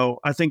 So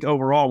I think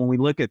overall, when we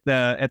look at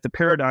the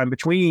paradigm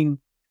between,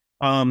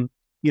 the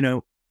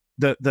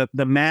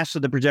mass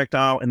of the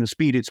projectile and the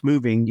speed it's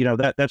moving,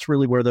 that's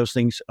really where those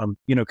things,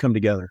 come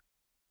together.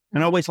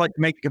 And I always like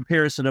to make the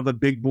comparison of a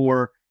big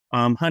bore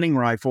hunting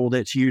rifle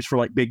that's used for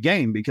like big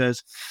game,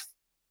 because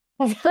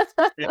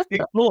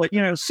big bullet,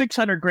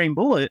 600 grain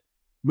bullet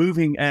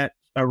moving at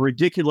a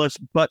ridiculous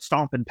butt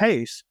stomping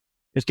pace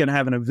is going to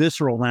have a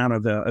visceral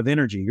amount of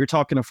energy. You're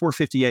talking a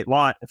 458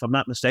 lot, if I'm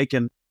not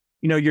mistaken.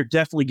 You're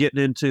definitely getting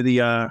into the,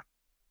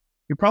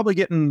 you're probably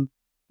getting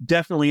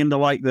definitely into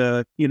like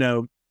the,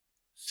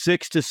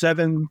 6,000 to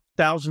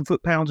 7,000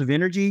 foot-pounds of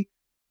energy,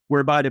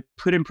 whereby to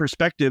put in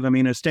perspective,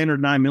 a standard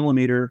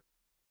 9mm,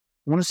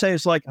 I want to say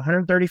it's like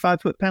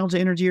 135 foot-pounds of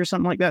energy or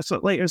something like that. So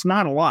it's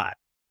not a lot.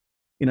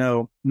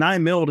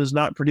 9mm does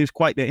not produce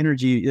quite the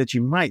energy that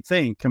you might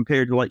think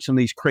compared to like some of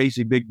these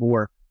crazy big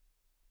bore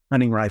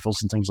hunting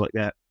rifles and things like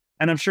that.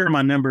 And I'm sure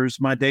my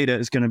data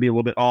is going to be a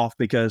little bit off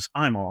because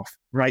I'm off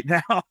right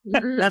now.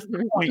 That's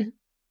the point,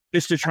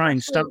 is to try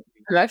and stuff.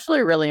 I'm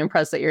actually really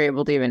impressed that you're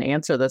able to even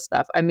answer this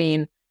stuff.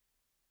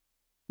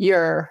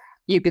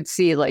 You could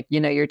see like,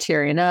 you're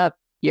tearing up,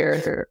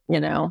 your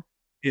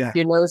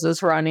nose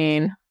is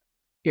running,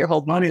 your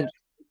whole body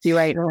you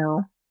right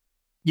now.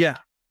 Yeah.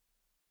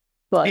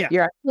 But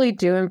you're actually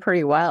doing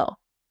pretty well.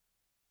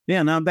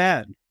 Yeah, not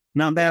bad.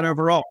 Not bad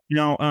overall.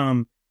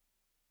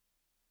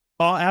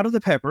 Out of the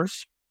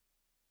peppers,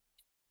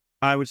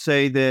 I would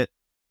say that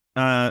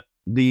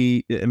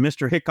the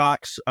Mr.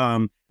 Hickok's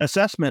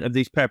assessment of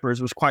these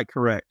peppers was quite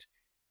correct.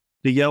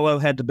 The yellow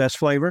had the best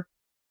flavor.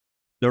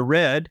 The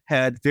red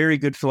had very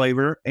good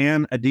flavor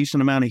and a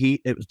decent amount of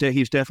heat.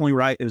 He's definitely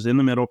right. It was in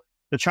the middle.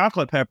 The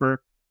chocolate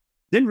pepper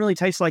didn't really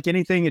taste like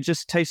anything. It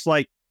just tastes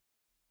like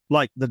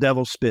the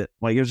devil's spit.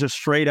 Like it was just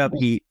straight up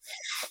heat.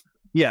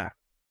 Yeah.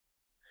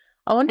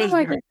 I wonder if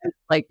I could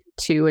like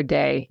 2 a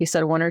day. He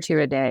said 1 or 2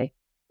 a day.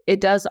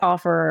 It does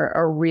offer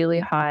a really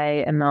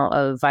high amount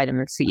of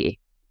vitamin C.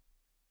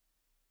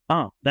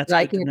 Oh, that's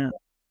good to know.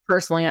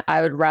 Personally,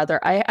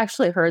 I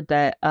actually heard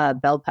that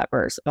bell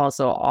peppers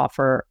also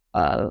offer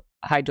a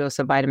high dose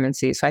of vitamin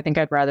C. So I think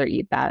I'd rather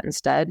eat that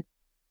instead.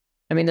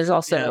 There's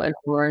also an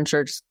orange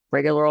or just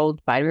regular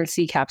old vitamin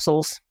C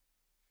capsules.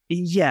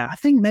 Yeah, I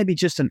think maybe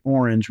just an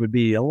orange would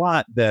be a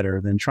lot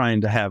better than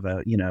trying to have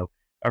a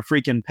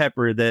freaking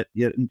pepper that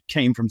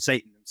came from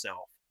Satan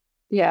himself.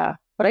 Yeah.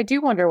 But I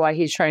do wonder why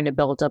he's trying to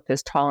build up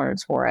his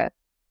tolerance for it.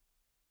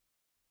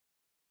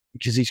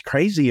 Because he's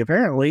crazy,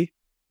 apparently.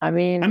 I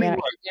mean, yeah,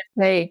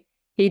 Look,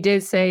 he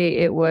did say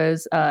it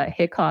was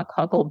Hickok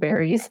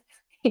huckleberries.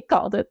 He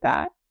called it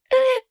that.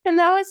 And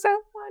that was so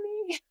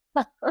funny.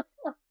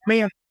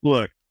 man,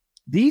 look,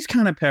 these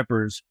kind of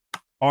peppers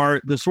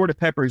are the sort of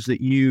peppers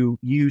that you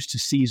use to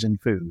season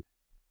food.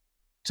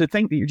 To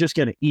think that you're just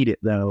going to eat it,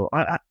 though,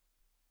 I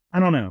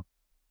don't know.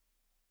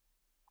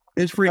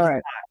 It's freaking. All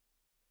right.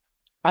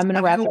 I'm going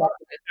to wrap it up.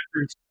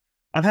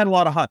 I've had a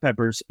lot of hot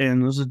peppers,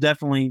 and this is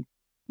definitely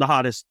the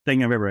hottest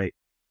thing I've ever ate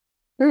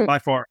by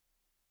far.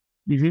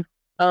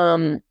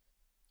 Mm-hmm.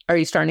 Are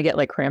you starting to get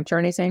like cramped or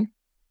anything?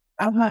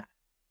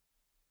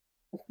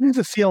 There's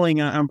a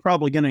feeling I'm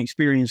probably going to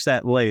experience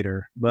that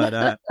later, but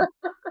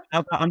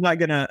I'm not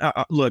going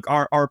to look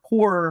our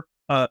poor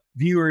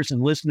viewers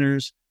and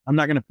listeners. I'm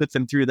not going to put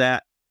them through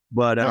that,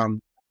 but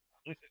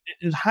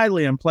it's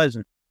highly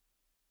unpleasant.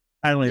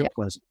 Highly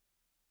unpleasant.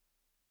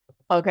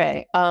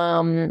 Okay.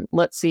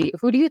 Let's see.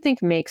 Who do you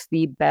think makes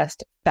the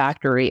best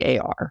factory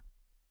AR?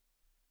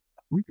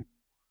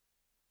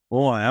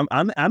 Boy,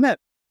 I'm at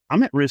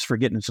risk for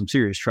getting in some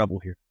serious trouble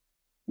here.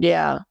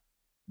 Yeah.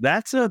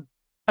 There's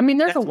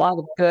a lot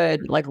of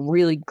good, like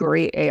really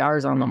great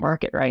ARs on the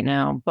market right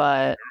now,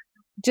 but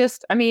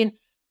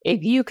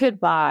if you could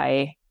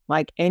buy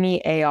like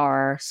any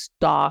AR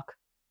stock,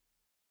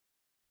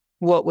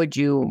 what would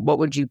you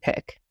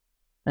pick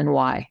and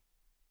why?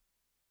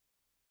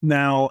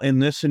 Now, in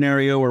this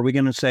scenario, are we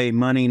going to say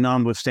money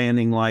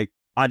notwithstanding, like,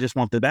 I just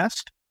want the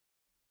best?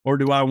 Or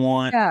do I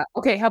want... Yeah.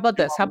 Okay, how about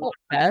this? How about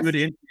best? Good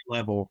entry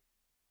level.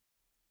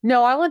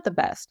 No, I want the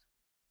best.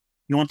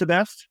 You want the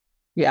best?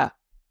 Yeah.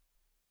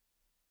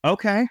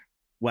 Okay.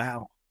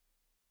 Wow.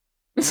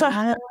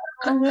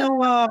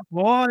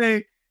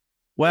 Boy.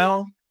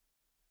 Well,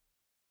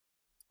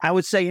 I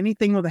would say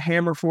anything with a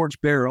hammer forged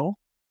barrel.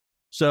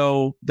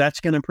 So that's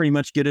going to pretty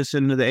much get us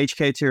into the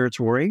HK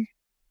territory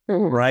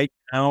right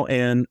now.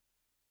 And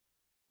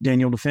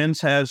Daniel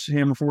Defense has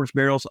hammer forged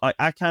barrels.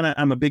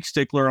 I'm a big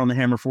stickler on the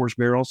hammer forged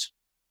barrels,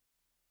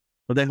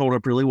 but they hold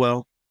up really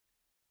well.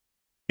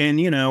 And,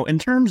 in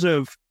terms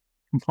of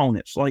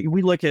components, like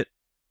we look at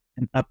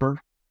an upper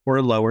or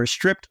a lower,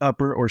 stripped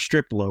upper or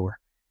stripped lower.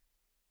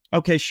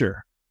 Okay,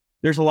 sure.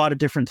 There's a lot of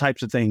different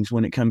types of things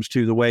when it comes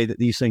to the way that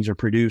these things are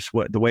produced,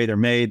 the way they're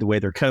made, the way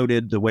they're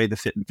coated, the way the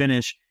fit and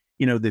finish,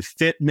 the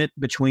fitment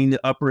between the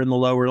upper and the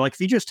lower. Like if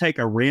you just take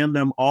a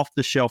random off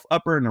the shelf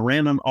upper and a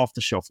random off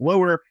the shelf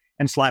lower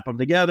and slap them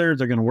together,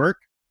 they're going to work,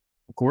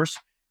 of course.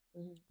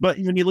 But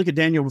when you look at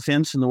Daniel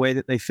Defense and the way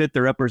that they fit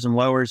their uppers and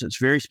lowers, it's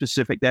very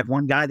specific. They have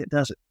one guy that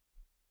does it.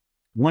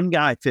 One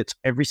guy fits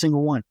every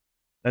single one.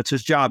 That's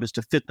his job, is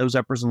to fit those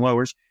uppers and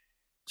lowers.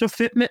 So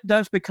fitment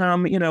does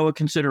become, a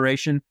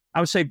consideration. I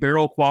would say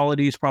barrel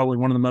quality is probably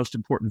one of the most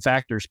important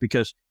factors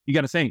because you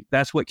got to think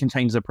that's what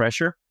contains the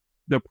pressure.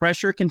 The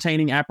pressure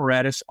containing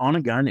apparatus on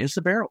a gun is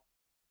the barrel.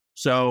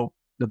 So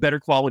the better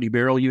quality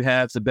barrel you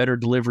have, the better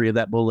delivery of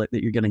that bullet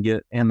that you're going to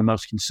get and the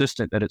most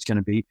consistent that it's going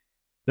to be.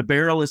 The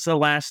barrel is the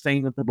last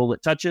thing that the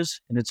bullet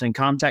touches and it's in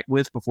contact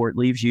with before it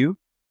leaves you,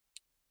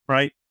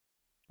 right?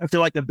 I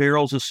feel like the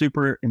barrel is a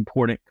super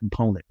important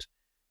component.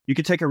 You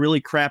could take a really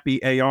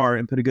crappy AR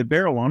and put a good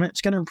barrel on it.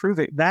 It's going to improve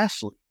it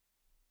vastly.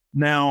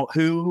 Now,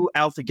 who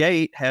out the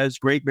gate has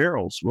great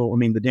barrels? Well,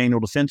 the Daniel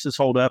Defenses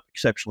hold up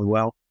exceptionally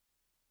well.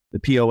 The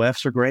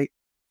POFs are great.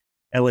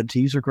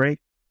 LMTs are great.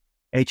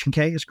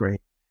 H&K is great.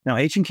 Now,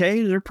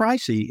 H&K, they're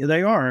pricey.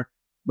 They are,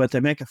 but they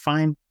make a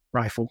fine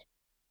rifle.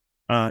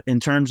 In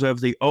terms of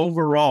the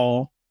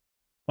overall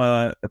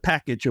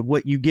package of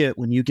what you get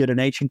when you get an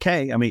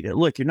H&K.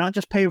 Look, you're not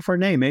just paying for a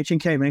name.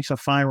 H&K makes a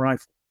fine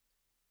rifle.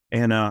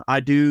 And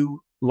I do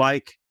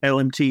like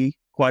LMT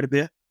quite a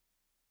bit.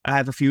 I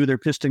have a few of their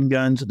piston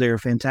guns. They're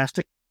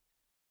fantastic.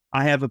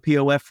 I have a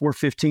POF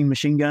 415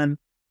 machine gun.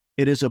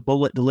 It is a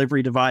bullet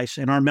delivery device.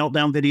 In our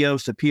meltdown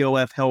videos, the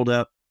POF held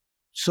up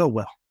so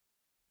well.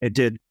 It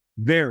did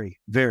very,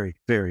 very,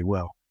 very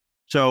well.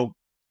 So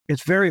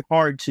it's very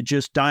hard to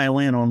just dial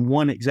in on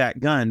one exact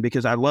gun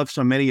because I love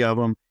so many of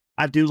them.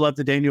 I do love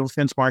the Daniel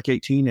Defense Mark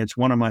 18. It's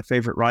one of my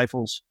favorite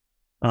rifles.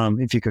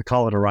 If you could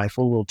call it a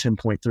rifle, a little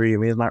 10.3.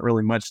 There's not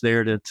really much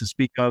there to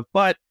speak of,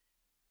 but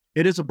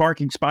it is a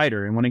barking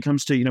spider. And when it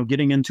comes to,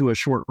 getting into a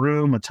short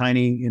room, a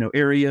tiny,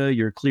 area,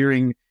 you're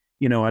clearing,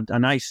 a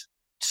nice,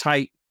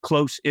 tight,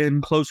 close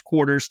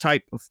quarters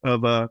type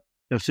of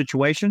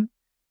situation.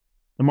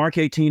 The Mark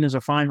 18 is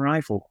a fine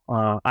rifle.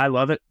 I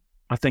love it.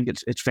 I think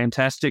it's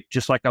fantastic.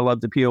 Just like I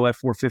love the POF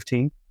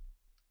 415,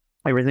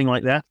 everything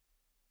like that.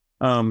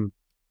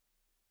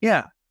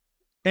 Yeah.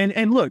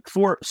 And look,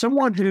 for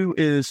someone who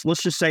is,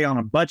 let's just say, on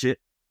a budget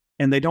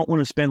and they don't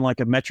want to spend like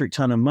a metric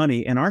ton of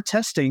money and are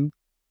testing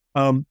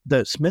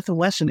the Smith &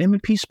 Wesson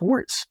M&P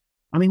Sports.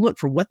 Look,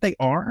 for what they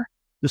are,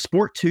 the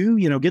Sport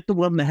 2, get the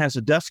one that has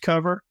a dust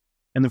cover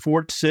and the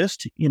forward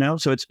assist,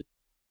 so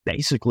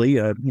basically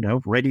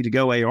ready to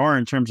go AR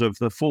in terms of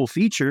the full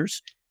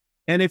features.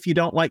 And if you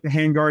don't like the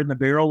handguard and the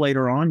barrel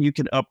later on, you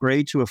can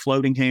upgrade to a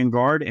floating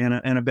handguard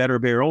and a better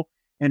barrel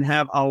and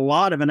have a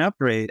lot of an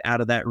upgrade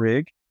out of that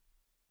rig,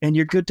 and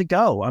you're good to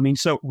go. I mean,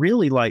 so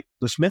really, like,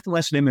 the Smith &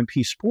 Wesson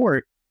M&P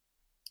Sport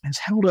has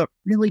held up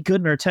really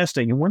good in our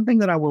testing. And one thing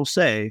that I will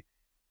say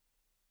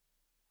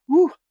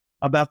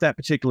about that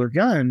particular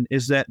gun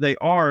is that they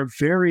are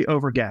very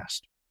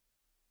overgassed.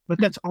 But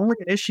that's only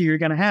an issue you're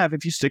going to have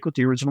if you stick with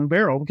the original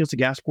barrel, because the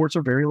gas ports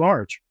are very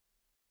large.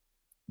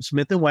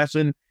 Smith &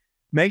 Wesson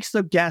makes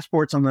the gas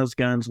ports on those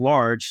guns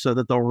large so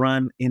that they'll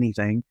run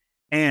anything,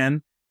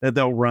 and that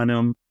they'll run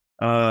them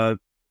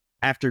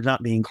after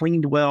not being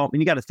cleaned well. I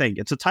mean, you got to think,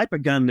 it's a type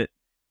of gun that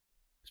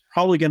is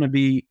probably going to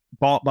be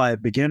bought by a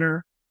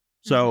beginner,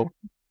 so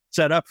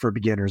set up for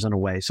beginners in a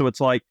way. So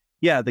it's like,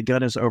 yeah, the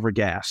gun is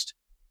overgassed.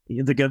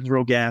 The gun's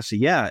real gassy.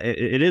 Yeah,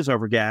 it is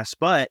overgassed,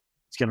 but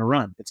it's going to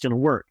run. It's going to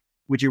work.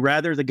 Would you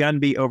rather the gun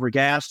be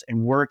overgassed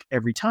and work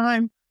every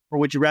time, or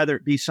would you rather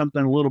it be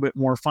something a little bit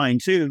more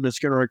fine-tuned that's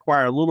going to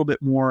require a little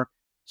bit more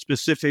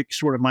specific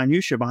sort of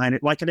minutia behind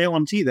it, like an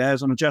LMT that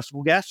has an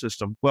adjustable gas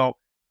system? Well,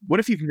 what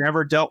if you've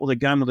never dealt with a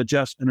gun with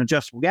an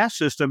adjustable gas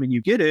system, and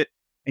you get it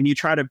and you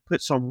try to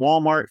put some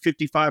Walmart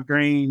 55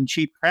 grain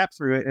cheap crap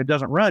through it and it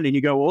doesn't run, and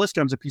you go, well, this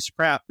gun's a piece of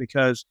crap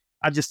because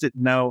I just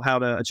didn't know how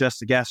to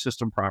adjust the gas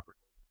system properly.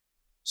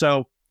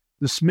 So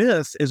the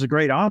Smith is a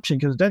great option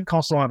because it doesn't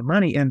cost a lot of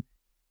money, and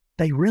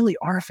they really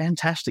are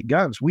fantastic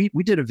guns. We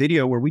did a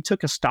video where we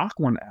took a stock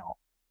one out.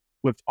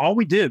 With all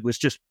we did was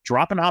just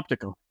drop an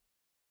optical.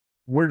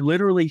 We're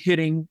literally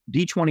hitting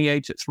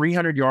D28s at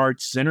 300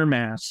 yards center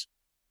mass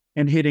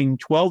and hitting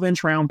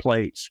 12-inch round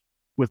plates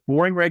with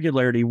boring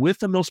regularity, with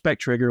the mil-spec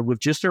trigger, with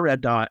just a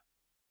red dot.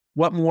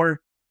 What more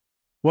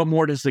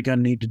does the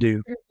gun need to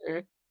do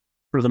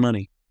for the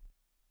money?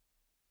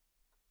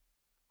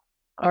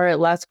 All right,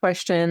 last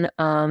question.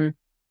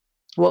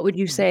 What would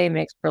you say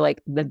makes for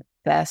like the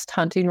best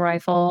hunting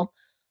rifle?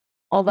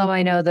 Although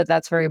I know that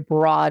that's very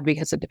broad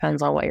because it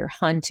depends on what you're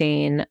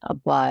hunting,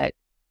 but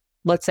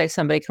let's say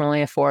somebody can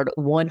only afford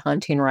one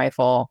hunting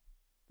rifle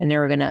and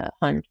they're going to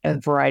hunt a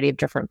variety of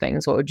different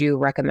things. What would you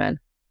recommend?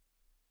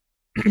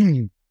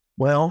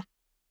 Well,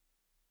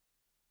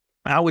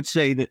 I would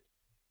say that,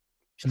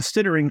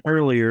 considering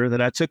earlier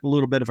that I took a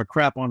little bit of a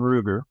crap on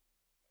Ruger,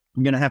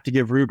 I'm going to have to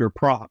give Ruger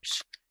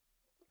props.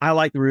 I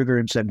like the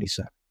Ruger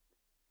M77.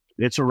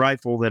 It's a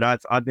rifle that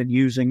I've been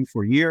using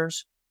for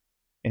years,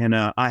 and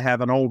I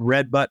have an old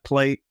red butt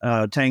plate,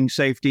 Tang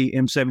Safety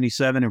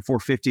M77 and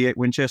 458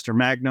 Winchester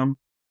Magnum.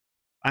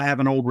 I have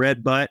an old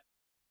red butt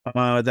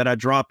that I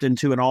dropped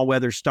into an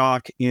all-weather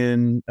stock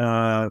in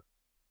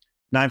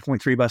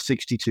 9.3 by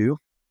 62,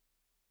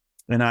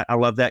 and I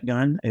love that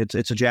gun.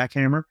 It's a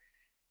jackhammer.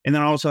 And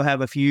then I also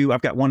have a few.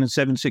 I've got one in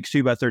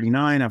 7.62 by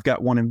 39. I've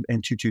got one in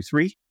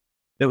 223.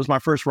 That was my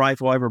first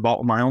rifle I ever bought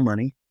with my own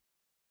money.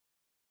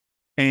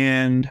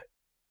 And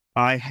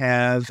I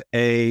have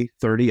a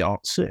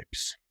 30-06,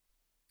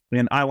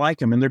 and I like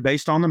them, and they're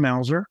based on the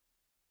Mauser.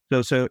 So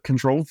it's a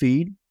controlled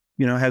feed,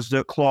 has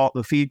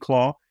the feed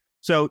claw.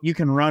 So you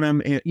can run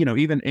them,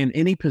 even in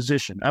any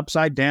position,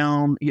 upside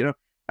down.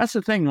 That's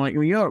the thing. Like,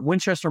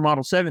 Winchester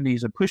Model 70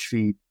 is a push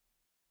feed.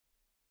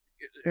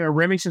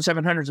 Remington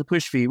 700 is a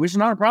push feed, which is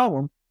not a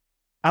problem.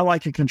 I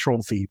like a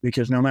controlled feed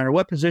because no matter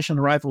what position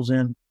the rifle's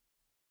in,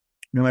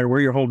 no matter where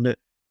you're holding it,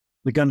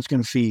 the gun's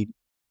going to feed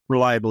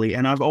reliably.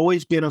 And I've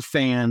always been a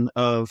fan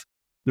of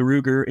the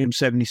Ruger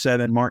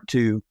M77 Mark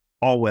II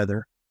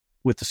all-weather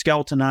with the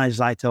skeletonized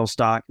Zytel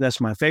stock. That's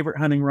my favorite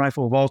hunting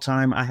rifle of all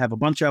time. I have a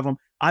bunch of them.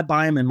 I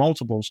buy them in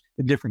multiples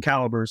in different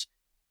calibers.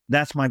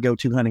 That's my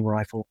go-to hunting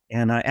rifle,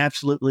 and I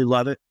absolutely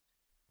love it.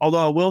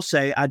 Although I will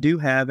say I do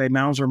have a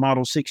Mauser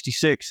Model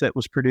 66 that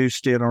was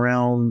produced in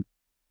around,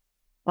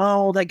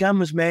 that gun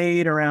was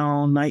made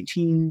around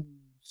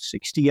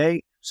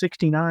 1968,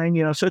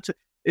 69, so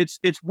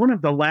it's one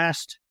of the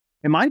last.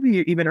 It might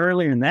be even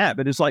earlier than that,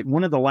 but it's like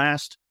one of the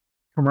last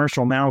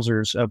commercial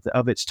Mausers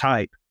of its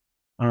type.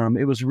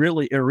 It was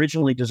really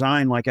originally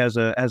designed like as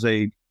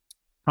a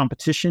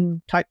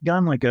competition type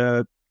gun, like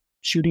a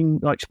shooting,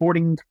 like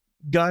sporting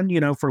gun,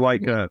 for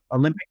like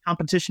Olympic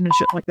competition and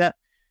shit like that.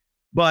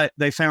 But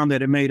they found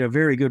that it made a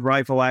very good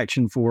rifle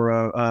action for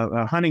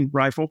a hunting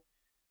rifle.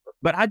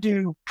 But I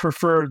do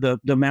prefer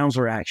the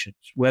Mauser actions,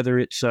 whether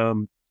it's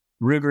Ruger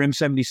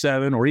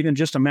M77 or even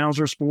just a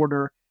Mauser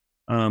Sporter.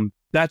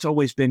 That's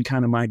always been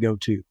kind of my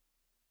go-to.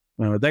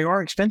 They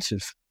are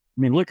expensive.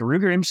 I mean, look, a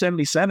Ruger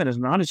M77 is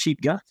not a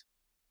cheap gun.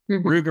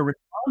 Ruger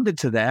responded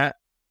to that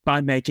by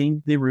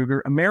making the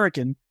Ruger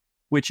American,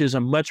 which is a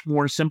much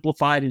more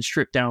simplified and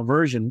stripped down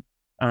version.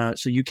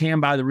 So you can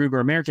buy the Ruger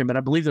American, but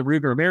I believe the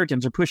Ruger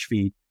Americans are push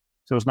feed.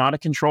 So it's not a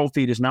control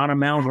feed. It's not a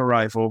Mauser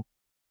rifle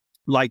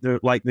like the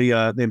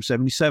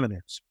M77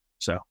 is.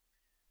 So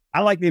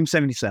I like the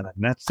M77.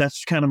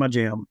 That's kind of my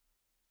jam.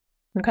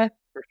 Okay.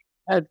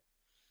 Good.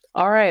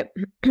 All right.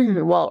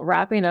 Well,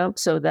 wrapping up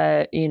so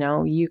that,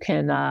 you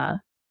can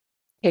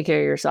take care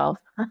of yourself.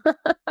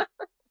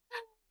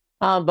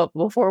 But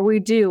before we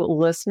do,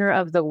 listener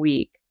of the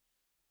week,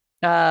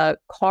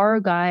 Car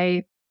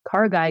guy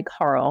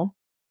Carl,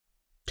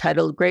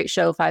 titled "Great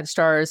Show, 5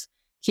 stars.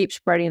 Keep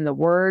spreading the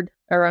word."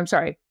 Or I'm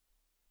sorry,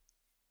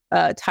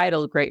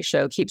 titled "Great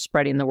Show, Keep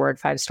Spreading the Word."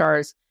 5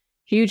 stars.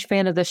 Huge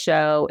fan of the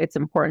show. It's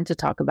important to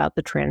talk about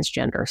the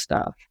transgender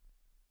stuff.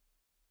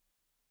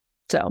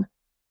 So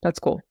that's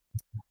cool.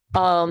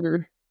 All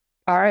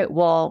right.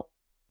 Well,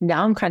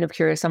 now I'm kind of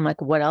curious. I'm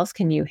like, what else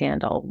can you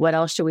handle? What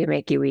else should we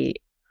make you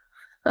eat?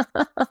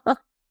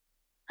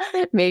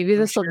 Maybe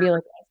this will be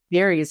like a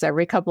series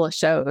every couple of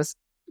shows.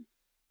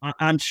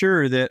 I'm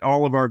sure that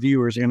all of our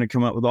viewers are going to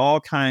come up with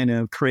all kind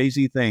of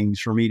crazy things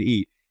for me to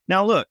eat.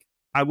 Now, look,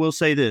 I will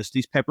say this.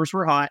 These peppers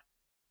were hot.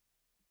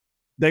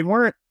 They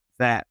weren't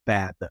that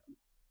bad, though.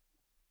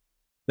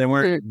 They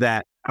weren't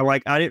that.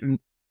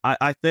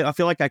 I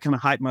feel like I kind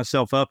of hyped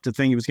myself up to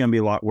think it was going to be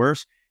a lot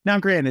worse. Now,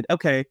 granted,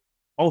 okay,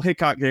 old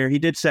Hickok there, he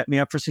did set me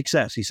up for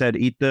success. He said,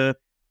 eat the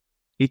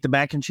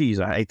mac and cheese.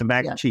 I ate the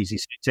mac and cheese. He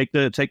said, take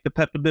the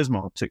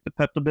Pepto-Bismol. Take the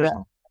Pepto-Bismol.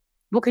 Yeah.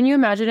 Well, can you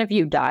imagine if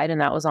you died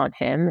and that was on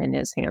him and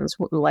his hands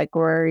were,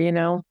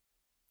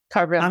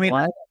 covered in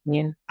blood?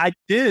 I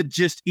did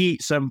just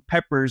eat some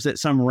peppers that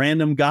some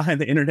random guy on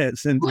the internet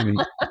sent to me.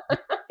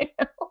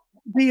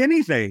 Be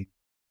anything.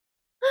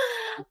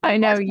 I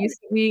know. You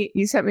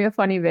sent me a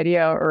funny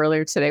video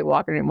earlier today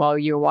while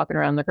you were walking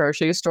around the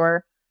grocery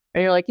store.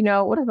 And you're like,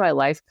 what does my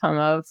life come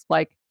of?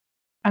 Like,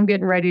 I'm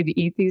getting ready to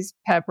eat these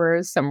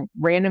peppers. Some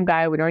random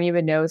guy we don't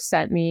even know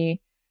sent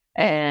me.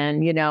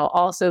 And,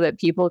 also that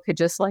people could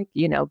just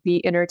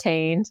be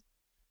entertained.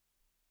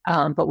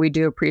 But we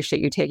do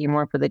appreciate you taking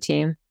more for the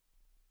team.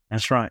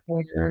 That's right.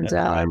 And,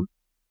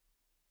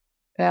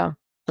 yeah.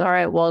 All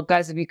right. Well,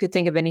 guys, if you could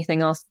think of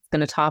anything else that's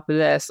going to top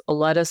this,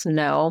 let us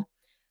know.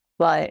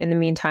 But in the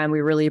meantime,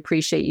 we really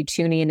appreciate you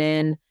tuning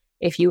in.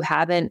 If you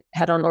haven't,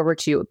 head on over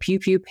to Pew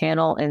Pew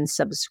Panel and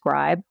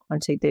subscribe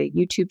onto the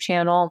YouTube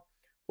channel.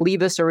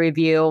 Leave us a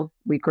review.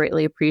 We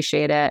greatly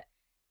appreciate it.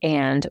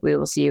 And we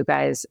will see you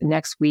guys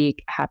next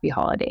week. Happy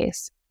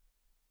holidays.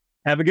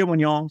 Have a good one,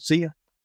 y'all. See ya.